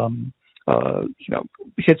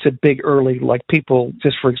 hits it big early, like people,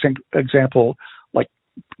 just for example, like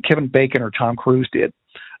Kevin Bacon or Tom Cruise did.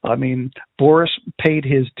 Boris paid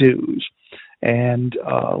his dues, and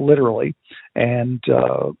literally, and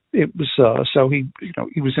it was so he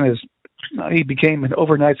was he became an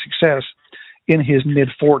overnight success in his mid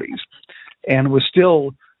 40s, and was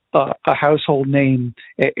still a household name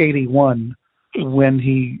at 81 when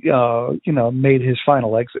he made his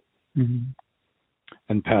final exit. Mm-hmm.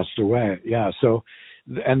 And passed away. Yeah. So,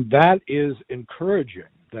 and that is encouraging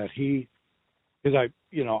that because I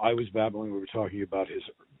was babbling, we were talking about his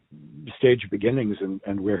stage beginnings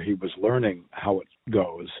and where he was learning how it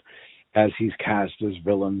goes as he's cast as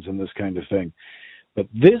villains and this kind of thing. But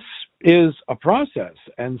this is a process.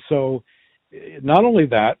 And so not only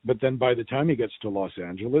that, but then by the time he gets to Los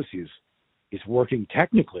Angeles, he's working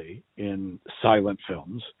technically in silent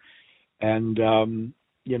films. And,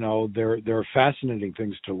 there are fascinating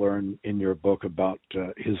things to learn in your book about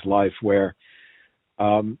his life where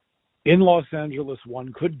in Los Angeles,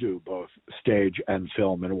 one could do both stage and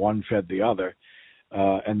film, and one fed the other.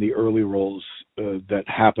 And the early roles that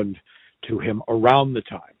happened to him around the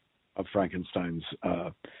time of Frankenstein's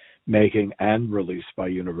making and release by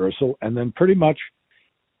Universal. And then pretty much,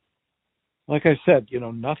 like I said,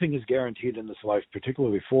 nothing is guaranteed in this life,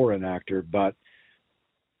 particularly for an actor, but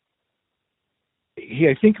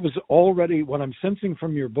I think it was already, what I'm sensing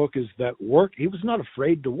from your book is that he was not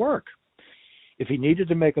afraid to work. If he needed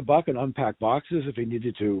to make a buck and unpack boxes, if he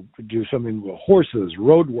needed to do something with horses,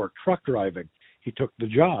 road work, truck driving, he took the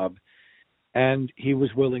job, and he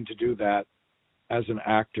was willing to do that as an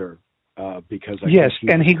actor because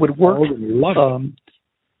and he would work.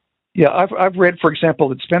 I've read, for example,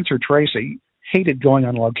 that Spencer Tracy hated going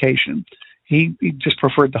on location. He just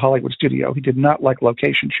preferred the Hollywood studio. He did not like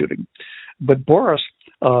location shooting. But Boris,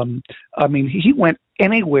 he went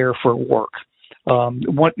anywhere for work.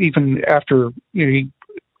 Even after he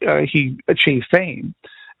achieved fame.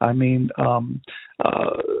 He went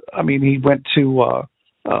to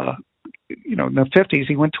in the 50s.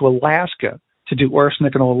 He went to Alaska to do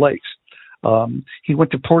Arsenic and Old Lakes. He went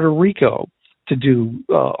to Puerto Rico to do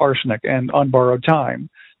Arsenic and On Borrowed Time,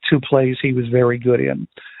 two plays he was very good in.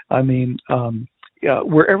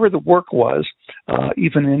 Wherever the work was,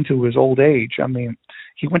 even into his old age.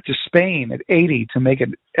 He went to Spain at 80 to make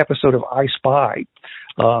an episode of I Spy.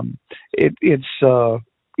 Just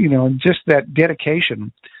that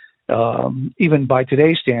dedication, even by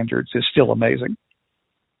today's standards, is still amazing.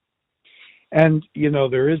 And,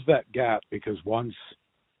 there is that gap because once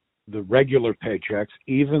the regular paychecks,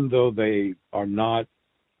 even though they are not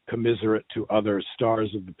commiserate to other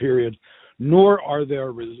stars of the period, nor are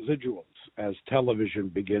there residuals as television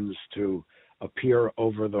begins to appear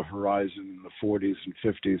over the horizon in the 40s and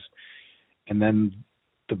 50s. And then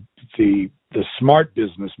the smart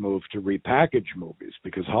business moved to repackage movies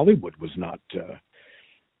because Hollywood was not,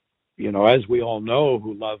 as we all know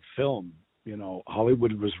who love film,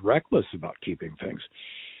 Hollywood was reckless about keeping things.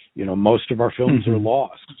 Most of our films are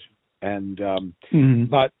lost. And,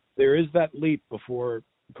 but there is that leap before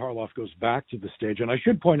Karloff goes back to the stage. And I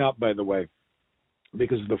should point out, by the way,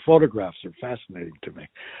 because the photographs are fascinating to me.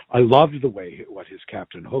 I loved what his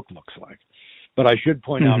Captain Hook looks like. But I should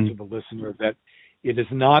point out to the listener that it is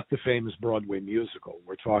not the famous Broadway musical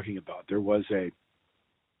we're talking about. There was a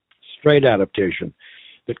straight adaptation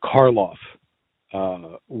that Karloff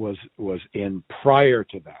was in prior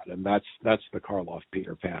to that, and that's the Karloff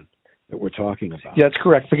Peter Pan that we're talking about. Yeah, that's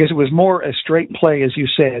correct, because it was more a straight play, as you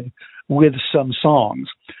said, with some songs,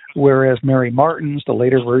 whereas Mary Martin's, the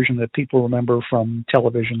later version that people remember from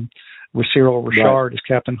television with Cyril Richard as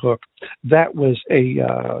Captain Hook, that was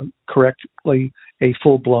correctly a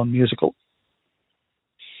full-blown musical.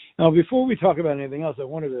 Now, before we talk about anything else, I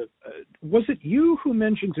wanted to, was it you who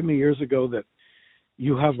mentioned to me years ago that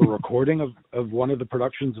you have a recording of one of the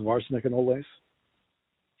productions of Arsenic and Old Lace?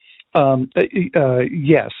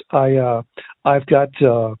 Yes, I've got.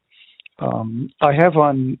 I have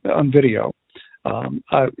on video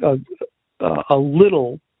a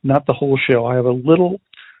little, not the whole show. I have a little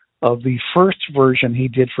of the first version he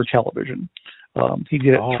did for television. He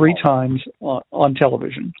did it 3 times on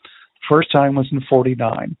television. First time was in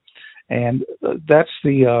 '49, and that's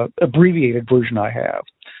the abbreviated version I have.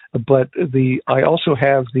 But I also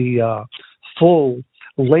have the full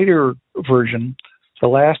later version, the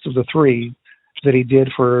last of the 3 that he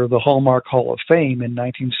did for the Hallmark Hall of Fame in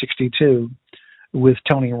 1962 with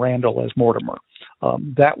Tony Randall as Mortimer.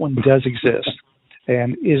 That one does exist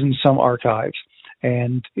and is in some archives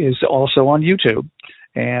and is also on YouTube.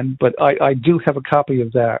 But I do have a copy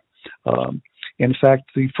of that. In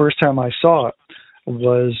fact, the first time I saw it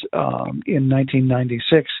was in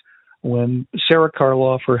 1996 when Sarah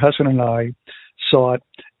Karloff, her husband, and I saw it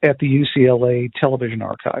at the UCLA Television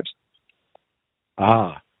Archives.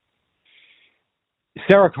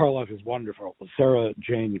 Sarah Karloff is wonderful. Sarah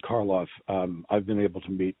Jane Karloff. I've been able to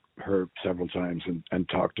meet her several times and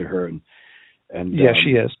talk to her. And yeah,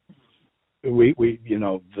 she is. We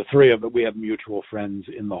the three of us, we have mutual friends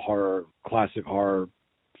in the classic horror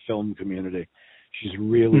film community. She's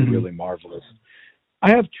really, really marvelous. I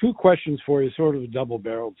have 2 questions for you, sort of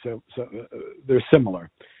double-barreled, so they're similar.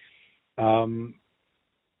 In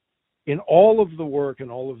all of the work and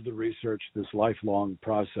all of the research, this lifelong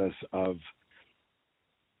process of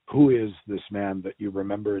who is this man that you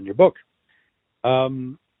remember in your book,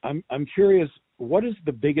 I'm curious, what is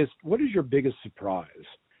your biggest surprise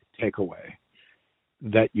takeaway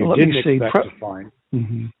that you didn't expect to find?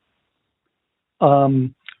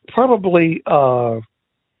 Probably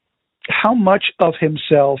how much of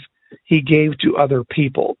himself he gave to other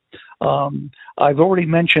people. I've already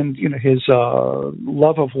mentioned, his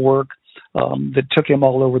love of work that took him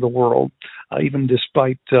all over the world, even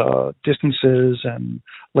despite distances and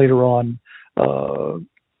later on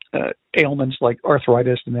ailments like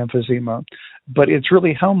arthritis and emphysema. But it's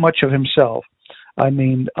really how much of himself. I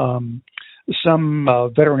mean,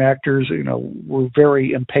 some veteran actors, were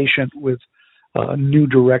very impatient with new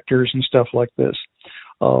directors and stuff like this.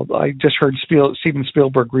 I just heard Steven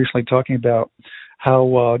Spielberg recently talking about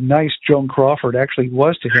how nice Joan Crawford actually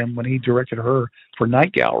was to him when he directed her for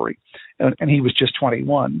Night Gallery, and he was just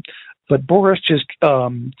 21. But Boris just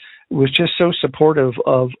was just so supportive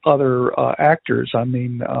of other actors. I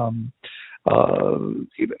mean,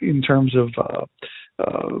 in terms of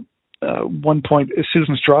one point,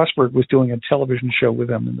 Susan Strasberg was doing a television show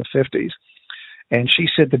with him in the 50s, and she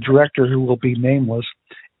said the director, who will be nameless,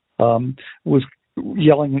 was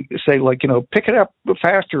yelling, say, like, pick it up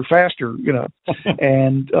faster,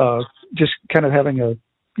 and just kind of having a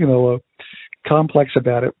complex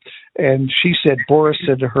about it. And she said, Boris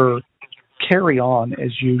said to her, carry on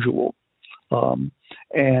as usual. And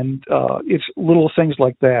it's little things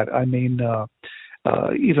like that. I mean,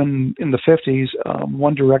 even in the 50s,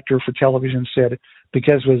 one director for television said,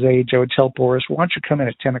 because of his age, I would tell Boris, why don't you come in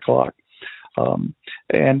at 10 o'clock?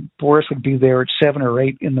 And Boris would be there at 7 or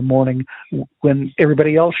 8 in the morning when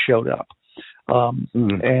everybody else showed up.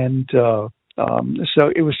 And so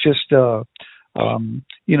it was just,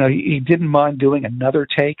 he didn't mind doing another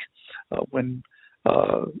take when,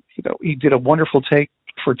 he did a wonderful take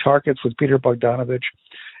for Targets with Peter Bogdanovich,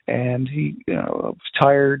 and he, was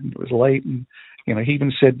tired and it was late, and, he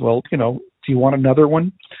even said, well, do you want another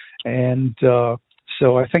one? And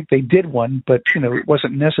so I think they did one, but, it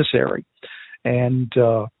wasn't necessary. And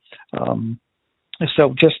so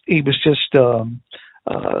he was just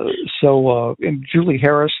and Julie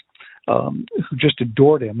Harris, who just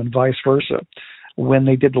adored him, and vice versa. When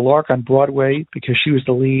they did The Lark on Broadway, because she was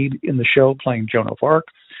the lead in the show playing Joan of Arc,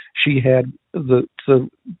 she had the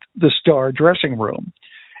star dressing room,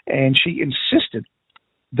 and she insisted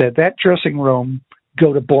that dressing room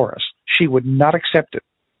go to Boris. She would not accept it.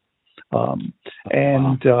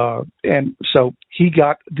 And so he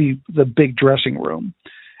got the big dressing room.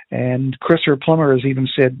 And Christopher Plummer has even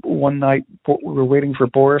said one night we were waiting for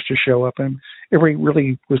Boris to show up, and everybody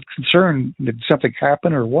really was concerned, did something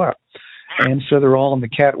happen or what? And so they're all in the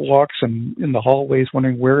catwalks and in the hallways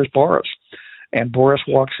wondering, where is Boris? And Boris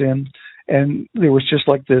walks in, and there was just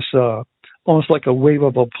like this, almost like a wave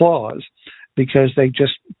of applause, because they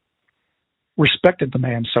just respected the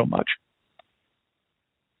man so much.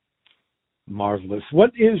 Marvelous.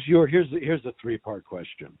 What is here's the three-part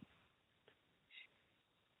question.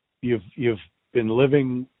 You've been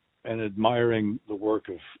living and admiring the work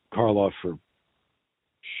of Karloff for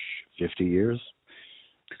 50 years.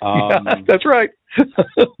 That's right.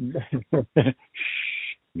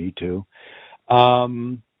 Me too.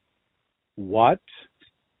 What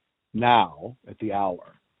now at the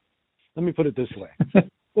hour? Let me put it this way.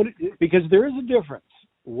 Because there is a difference.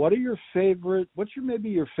 What's your maybe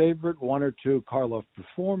your favorite one or two Karloff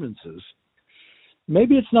performances?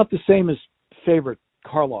 Maybe it's not the same as favorite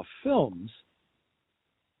Karloff films.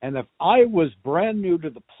 And if I was brand new to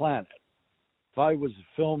the planet, if I was a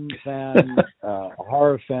film fan, a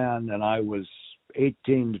horror fan, and I was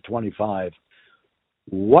 18 to 25,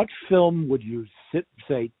 what film would you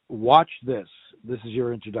say, watch this? This is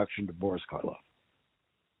your introduction to Boris Karloff.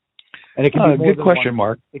 And it can be more good question, one.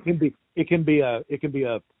 Mark. It can be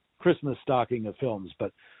a Christmas stocking of films.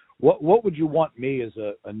 But what would you want me as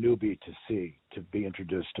a newbie to see to be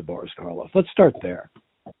introduced to Boris Karloff? Let's start there.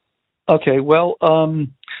 Okay. Well,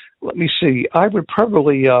 let me see. I would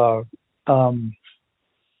probably. Well,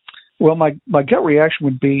 my gut reaction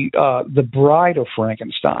would be The Bride of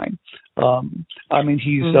Frankenstein. I mean,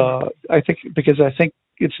 he's. I think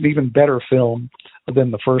it's an even better film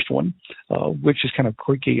than the first one, which is kind of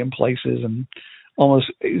creaky in places and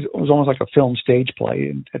it was almost like a film stage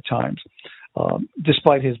play at times,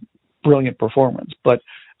 despite his brilliant performance. But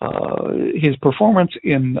his performance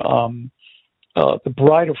in The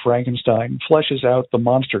Bride of Frankenstein fleshes out the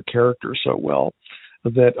monster character so well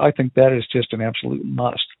that I think that is just an absolute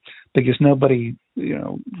must, because nobody,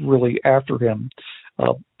 really after him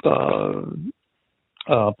pulled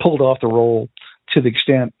off the role to the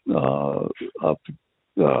extent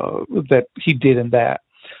that he did in that.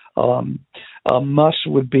 A must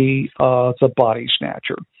would be The Body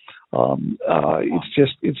Snatcher.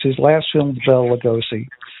 It's his last film with Bela Lugosi.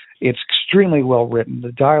 It's extremely well written.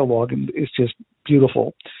 The dialogue is just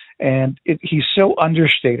beautiful, and he's so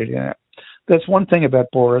understated in it. That's one thing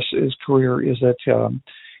about Boris's career, is that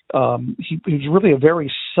he's really a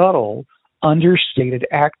very subtle, understated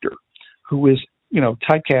actor who is,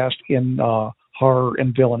 typecast in horror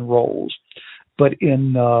and villain roles. But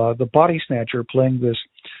in The Body Snatcher, playing this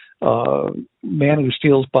man who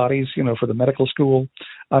steals bodies, for the medical school,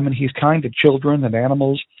 he's kind to children and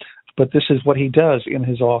animals, but this is what he does in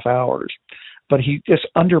his off hours. But he just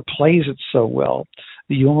underplays it so well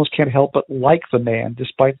that you almost can't help but like the man,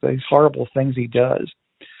 despite these horrible things he does.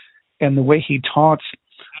 And the way he taunts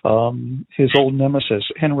his old nemesis,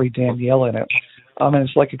 Henry Daniell, in it,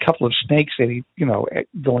 it's like a couple of snakes that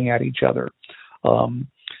going at each other.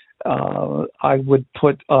 I would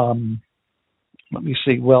put, let me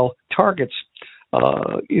see, Targets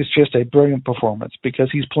is just a brilliant performance because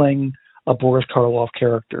he's playing a Boris Karloff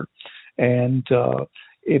character. And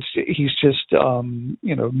he's just,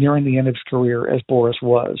 nearing the end of his career as Boris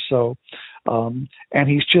was. So, and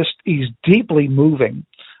he's deeply moving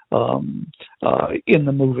in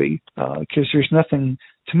the movie because there's nothing,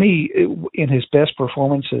 to me, in his best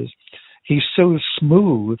performances, he's so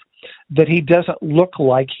smooth that he doesn't look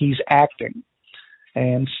like he's acting.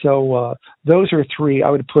 And so those are three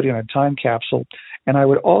I would put in a time capsule. And I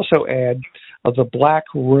would also add The Black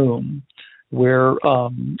Room, where,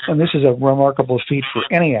 and this is a remarkable feat for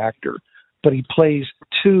any actor, but he plays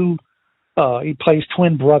twin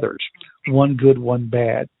brothers, one good, one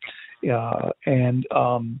bad. And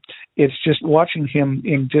it's just watching him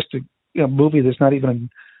in just a movie that's not even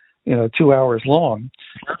 2 hours long,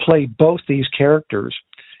 play both these characters.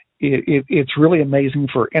 It's really amazing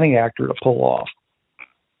for any actor to pull off.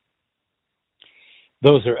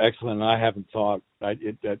 Those are excellent. I haven't thought,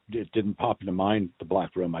 it didn't pop into mind, The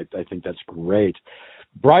Black Room. I think that's great.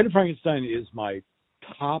 Bride of Frankenstein is my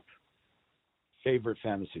top favorite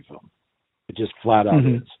fantasy film. It just flat out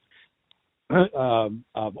is.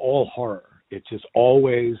 Of all horror, it just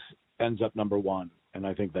always ends up number one. And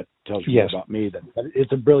I think that tells you about me, that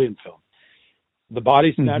it's a brilliant film. The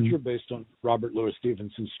Body Snatcher, based on Robert Louis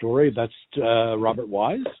Stevenson's story, that's Robert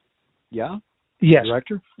Wise? Yeah? Yes.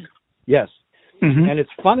 Director? Yes. And it's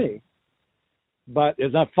funny, but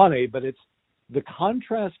it's not funny, but it's the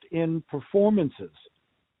contrast in performances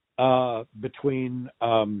between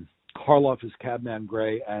Karloff as Cabman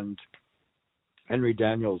Gray and Henry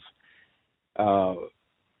Daniels. There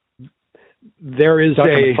is Dr.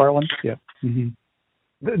 McFarlane? Yeah.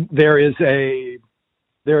 There is a,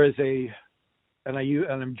 and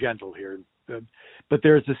I'm gentle here, but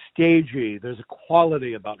there's a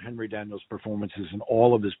quality about Henry Daniels' performances and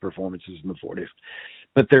all of his performances in the 40s.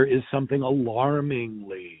 But there is something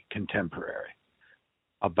alarmingly contemporary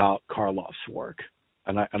about Karloff's work.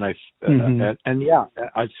 And it's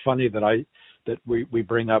funny that we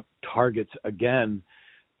bring up Targets again.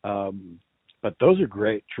 But those are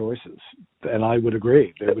great choices. And I would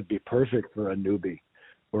agree. They would be perfect for a newbie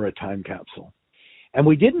or a time capsule. And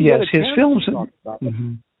we didn't get a his chance films. to talk about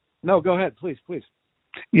them. No, go ahead, please.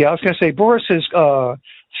 Yeah, I was going to say Boris's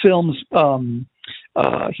films.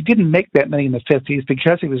 He didn't make that many in the 50s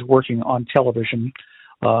because he was working on television.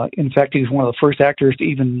 In fact, he was one of the first actors to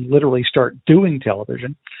even literally start doing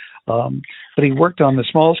television. But he worked on the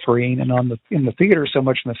small screen and in the theater so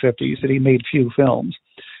much in the 50s that he made few films,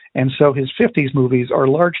 and so his 50s movies are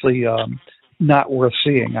largely not worth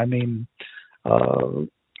seeing. I mean,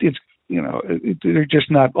 it's they're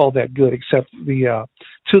just not all that good, except the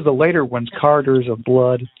two of the later ones, Corridors of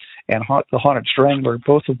Blood and The Haunted Strangler,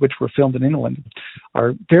 both of which were filmed in England,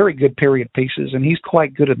 are very good period pieces, and he's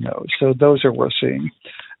quite good in those. So those are worth seeing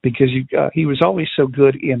because he was always so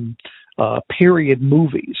good in period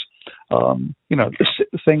movies.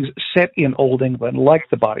 Things set in Old England, like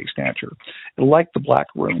The Body Snatcher, like The Black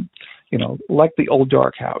Room, like The Old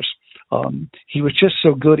Dark House. He was just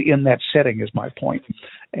so good in that setting, is my point.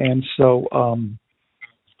 And so,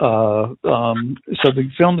 so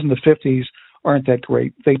the films in the 50s aren't that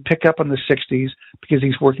great. They pick up in the 60s because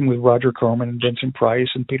he's working with Roger Corman and Vincent Price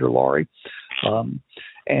and Peter Lorre,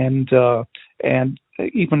 and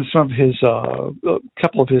even some of his a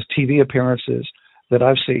couple of his TV appearances that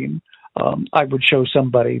I've seen. I would show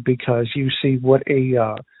somebody because you see what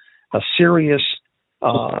a serious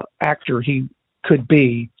actor he could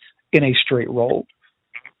be in a straight role.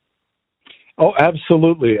 Oh,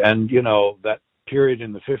 absolutely. And, that period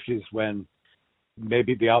in the 50s when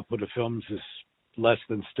maybe the output of films is less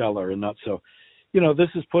than stellar and not so, this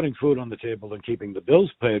is putting food on the table and keeping the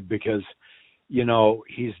bills paid because,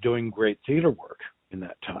 he's doing great theater work in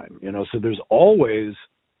that time, so there's always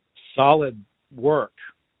solid work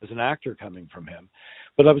as an actor coming from him.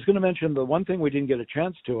 But I was going to mention the one thing we didn't get a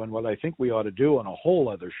chance to, and what I think we ought to do on a whole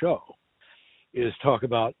other show, is talk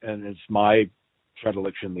about, and it's my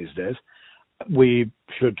predilection these days, we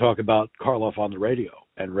should talk about Karloff on the radio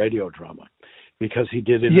and radio drama, because he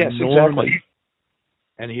did an Yes, enormous, exactly.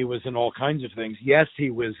 and he was in all kinds of things. Yes, he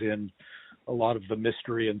was in a lot of the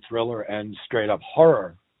mystery and thriller and straight up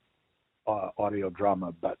horror audio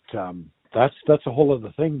drama, but that's a whole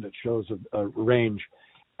other thing that shows a range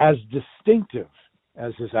as distinctive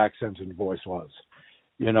as his accent and voice was.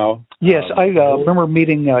 You know? Yes, I remember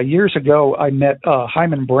meeting years ago. I met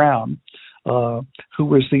Hyman Brown, who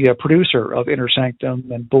was the producer of Inner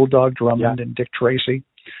Sanctum and Bulldog Drummond and Dick Tracy.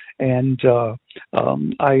 And as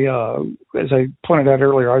I pointed out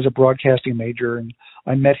earlier, I was a broadcasting major, and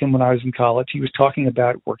I met him when I was in college. He was talking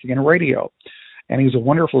about working in radio, and he was a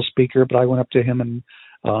wonderful speaker. But I went up to him and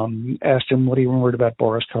asked him what he remembered about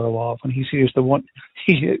Boris Karloff, and he said he was the one.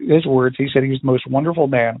 His words, he said he was the most wonderful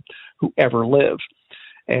man who ever lived.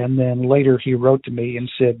 And then later he wrote to me and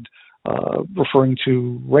said, referring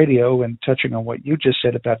to radio and touching on what you just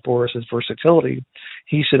said about Boris's versatility,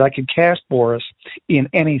 he said, I could cast Boris in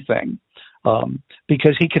anything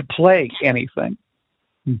because he could play anything.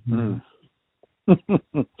 Mm-hmm.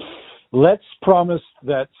 Let's promise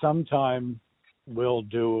that sometime we'll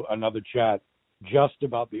do another chat just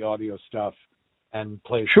about the audio stuff and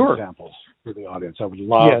play some samples for the audience. I would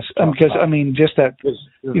love because, I mean, just that,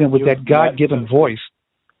 with that God-given voice.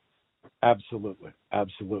 Absolutely,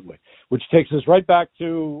 absolutely. Which takes us right back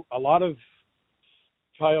to a lot of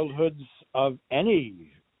childhoods of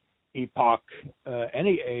any epoch,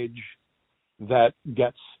 any age, that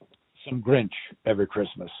gets some Grinch every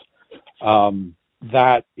Christmas.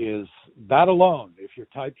 That alone, if you're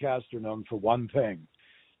typecast or known for one thing,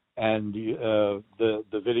 and the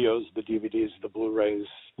videos, the DVDs, the Blu-rays,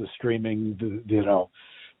 the streaming,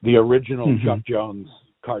 the original Chuck Jones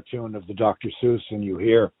cartoon of the Dr. Seuss, and you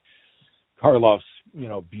hear Karloff's,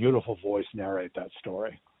 beautiful voice narrate that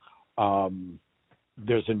story.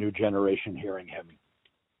 There's a new generation hearing him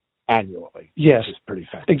annually. Yes, it's pretty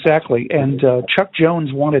fantastic. Exactly. And Chuck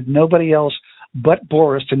Jones wanted nobody else but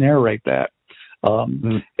Boris to narrate that.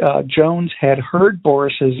 Jones had heard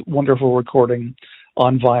Boris's wonderful recording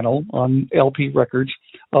on vinyl, on LP records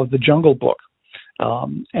of The Jungle Book.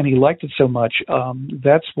 And he liked it so much.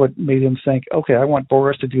 That's what made him think, okay, I want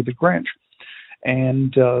Boris to do the Grinch.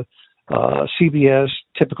 And CBS,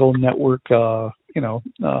 typical network,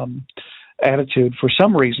 attitude. For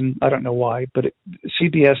some reason, I don't know why, but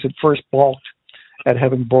CBS at first balked at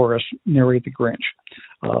having Boris narrate the Grinch.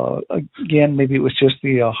 Again, maybe it was just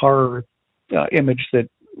the horror image that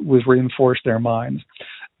was reinforced in their minds.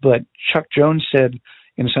 But Chuck Jones said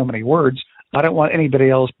in so many words, I don't want anybody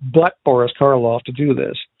else but Boris Karloff to do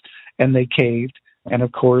this. And they caved. And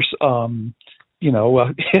of course,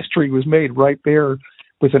 history was made right there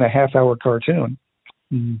within a half-hour cartoon.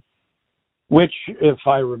 Which, if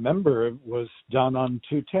I remember, was done on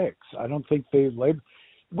 2 takes. I don't think they labored.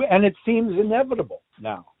 And it seems inevitable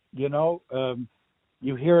now.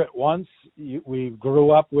 You hear it once. We grew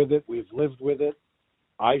up with it. We've lived with it.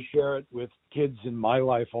 I share it with kids in my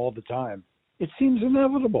life all the time. It seems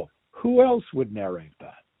inevitable. Who else would narrate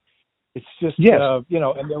that? It's just,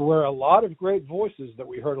 and there were a lot of great voices that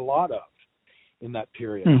we heard a lot of in that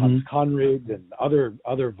period, Hans Conried and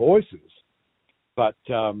other voices. But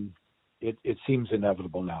it seems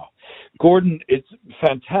inevitable now. Gordon, it's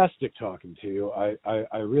fantastic talking to you.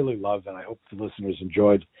 I really love, and I hope the listeners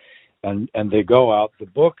enjoyed, and they go out. The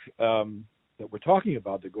book that we're talking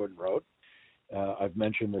about that Gordon wrote, I've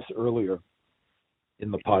mentioned this earlier in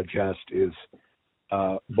the podcast, is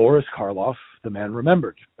Boris Karloff, The Man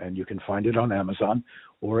Remembered, and you can find it on Amazon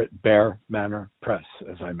or at Bear Manor Press,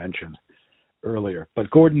 as I mentioned earlier. But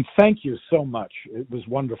Gordon, thank you so much. It was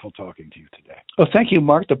wonderful talking to you today. Oh, thank you,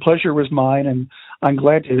 Mark. The pleasure was mine, and I'm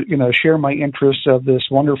glad to share my interest of this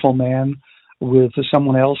wonderful man with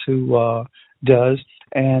someone else who does,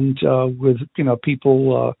 and with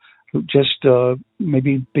people who just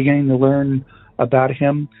maybe beginning to learn about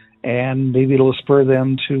him, and maybe it'll spur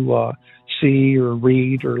them to see or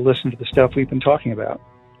read or listen to the stuff we've been talking about.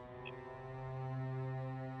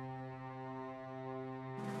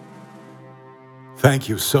 Thank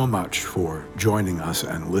you so much for joining us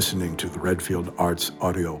and listening to the Redfield Arts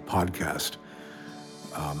audio podcast.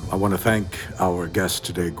 I want to thank our guest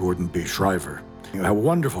today, Gordon B. Shriver. We had a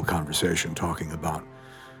wonderful conversation talking about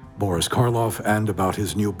Boris Karloff and about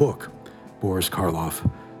his new book, Boris Karloff,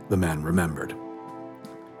 The Man Remembered.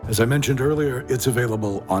 As I mentioned earlier, it's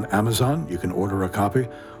available on Amazon. You can order a copy,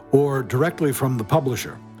 or directly from the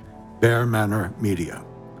publisher, Bear Manor Media.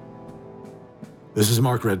 This is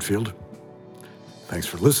Mark Redfield. Thanks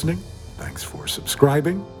for listening. Thanks for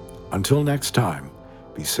subscribing. Until next time,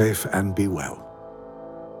 be safe and be well.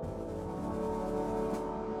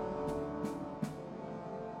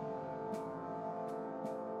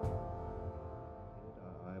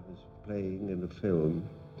 playing in a film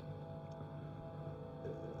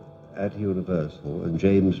at Universal, and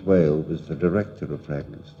James Whale was the director of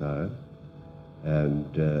Frankenstein,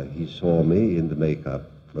 and he saw me in the makeup,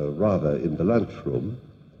 rather in the lunchroom,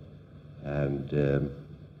 and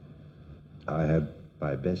I had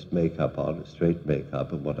my best makeup on, straight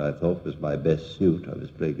makeup, and what I thought was my best suit. I was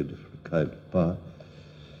playing a different kind of part.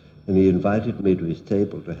 And he invited me to his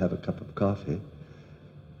table to have a cup of coffee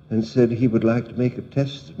and said he would like to make a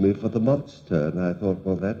test of me for the monster. And I thought,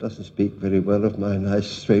 well, that doesn't speak very well of my nice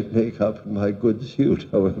straight makeup and my good suit.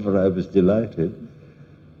 However, I was delighted.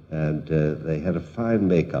 And they had a fine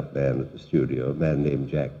makeup man at the studio, a man named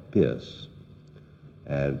Jack Pierce.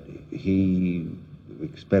 And he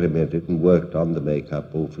experimented and worked on the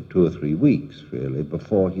makeup for 2 or 3 weeks, really,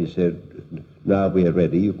 before he said, now we are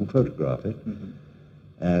ready, you can photograph it. Mm-hmm.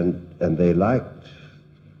 And they liked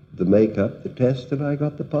the makeup, the test, and I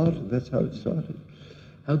got the part, and that's how it started.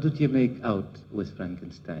 How did you make out with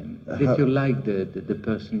Frankenstein? Did you like the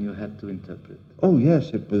person you had to interpret? Oh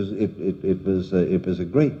yes, it was a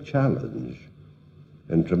great challenge,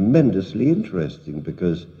 and tremendously interesting,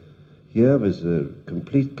 because here was a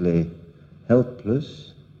completely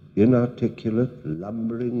helpless, inarticulate,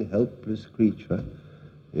 lumbering, helpless creature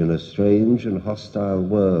in a strange and hostile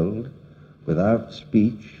world, without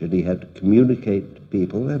speech, and he had to communicate to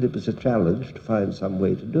people, and it was a challenge to find some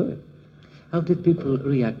way to do it. How did people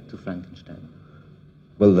react to Frankenstein?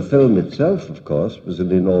 Well, the film itself, of course, was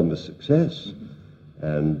an enormous success, mm-hmm.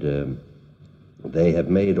 and they have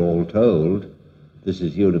made, all told, this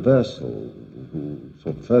is Universal, who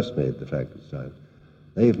sort of first made the Frankenstein.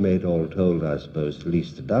 They've made, all told, I suppose, at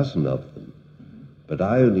least a dozen of them, mm-hmm. but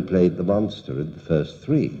I only played the monster in the first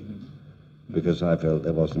 3, mm-hmm. because I felt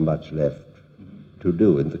there wasn't much left to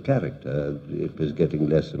do in the character. It was getting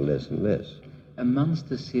less and less and less. A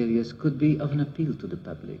monster series could be of an appeal to the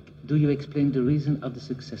public. Do you explain the reason of the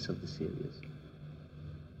success of the series?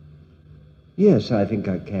 Yes, I think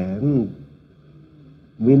I can.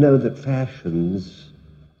 We know that fashions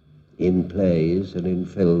in plays and in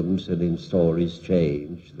films and in stories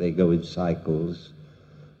change. They go in cycles,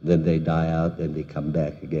 then they die out, then they come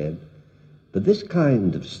back again. But this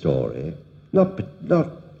kind of story, not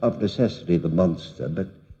of necessity the monster, but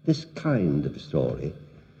this kind of story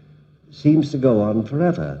seems to go on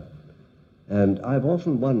forever. And I've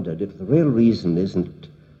often wondered if the real reason isn't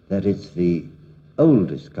that it's the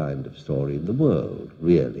oldest kind of story in the world,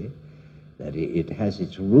 really, that it has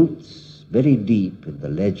its roots very deep in the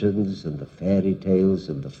legends and the fairy tales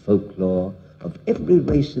and the folklore of every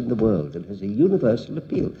race in the world, and has a universal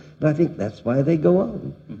appeal. And I think that's why they go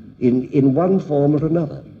on, mm-hmm. in one form or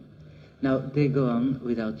another. Now, they go on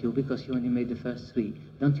without you because you only made the first 3.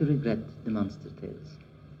 Don't you regret the monster tales?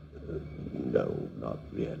 No, not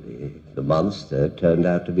really. The monster turned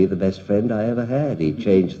out to be the best friend I ever had. He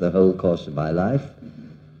changed the whole course of my life. Mm-hmm.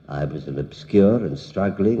 I was an obscure and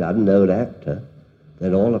struggling, unknown actor.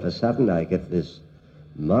 Then all of a sudden I get this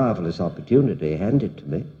marvelous opportunity handed to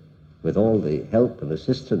me with all the help and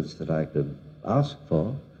assistance that I could ask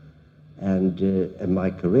for. And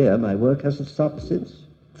my career, my work hasn't stopped since.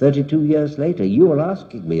 32 years later, you are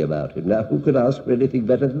asking me about him. Now, who could ask for anything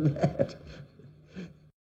better than that?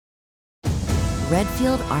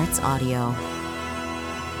 Redfield Arts Audio.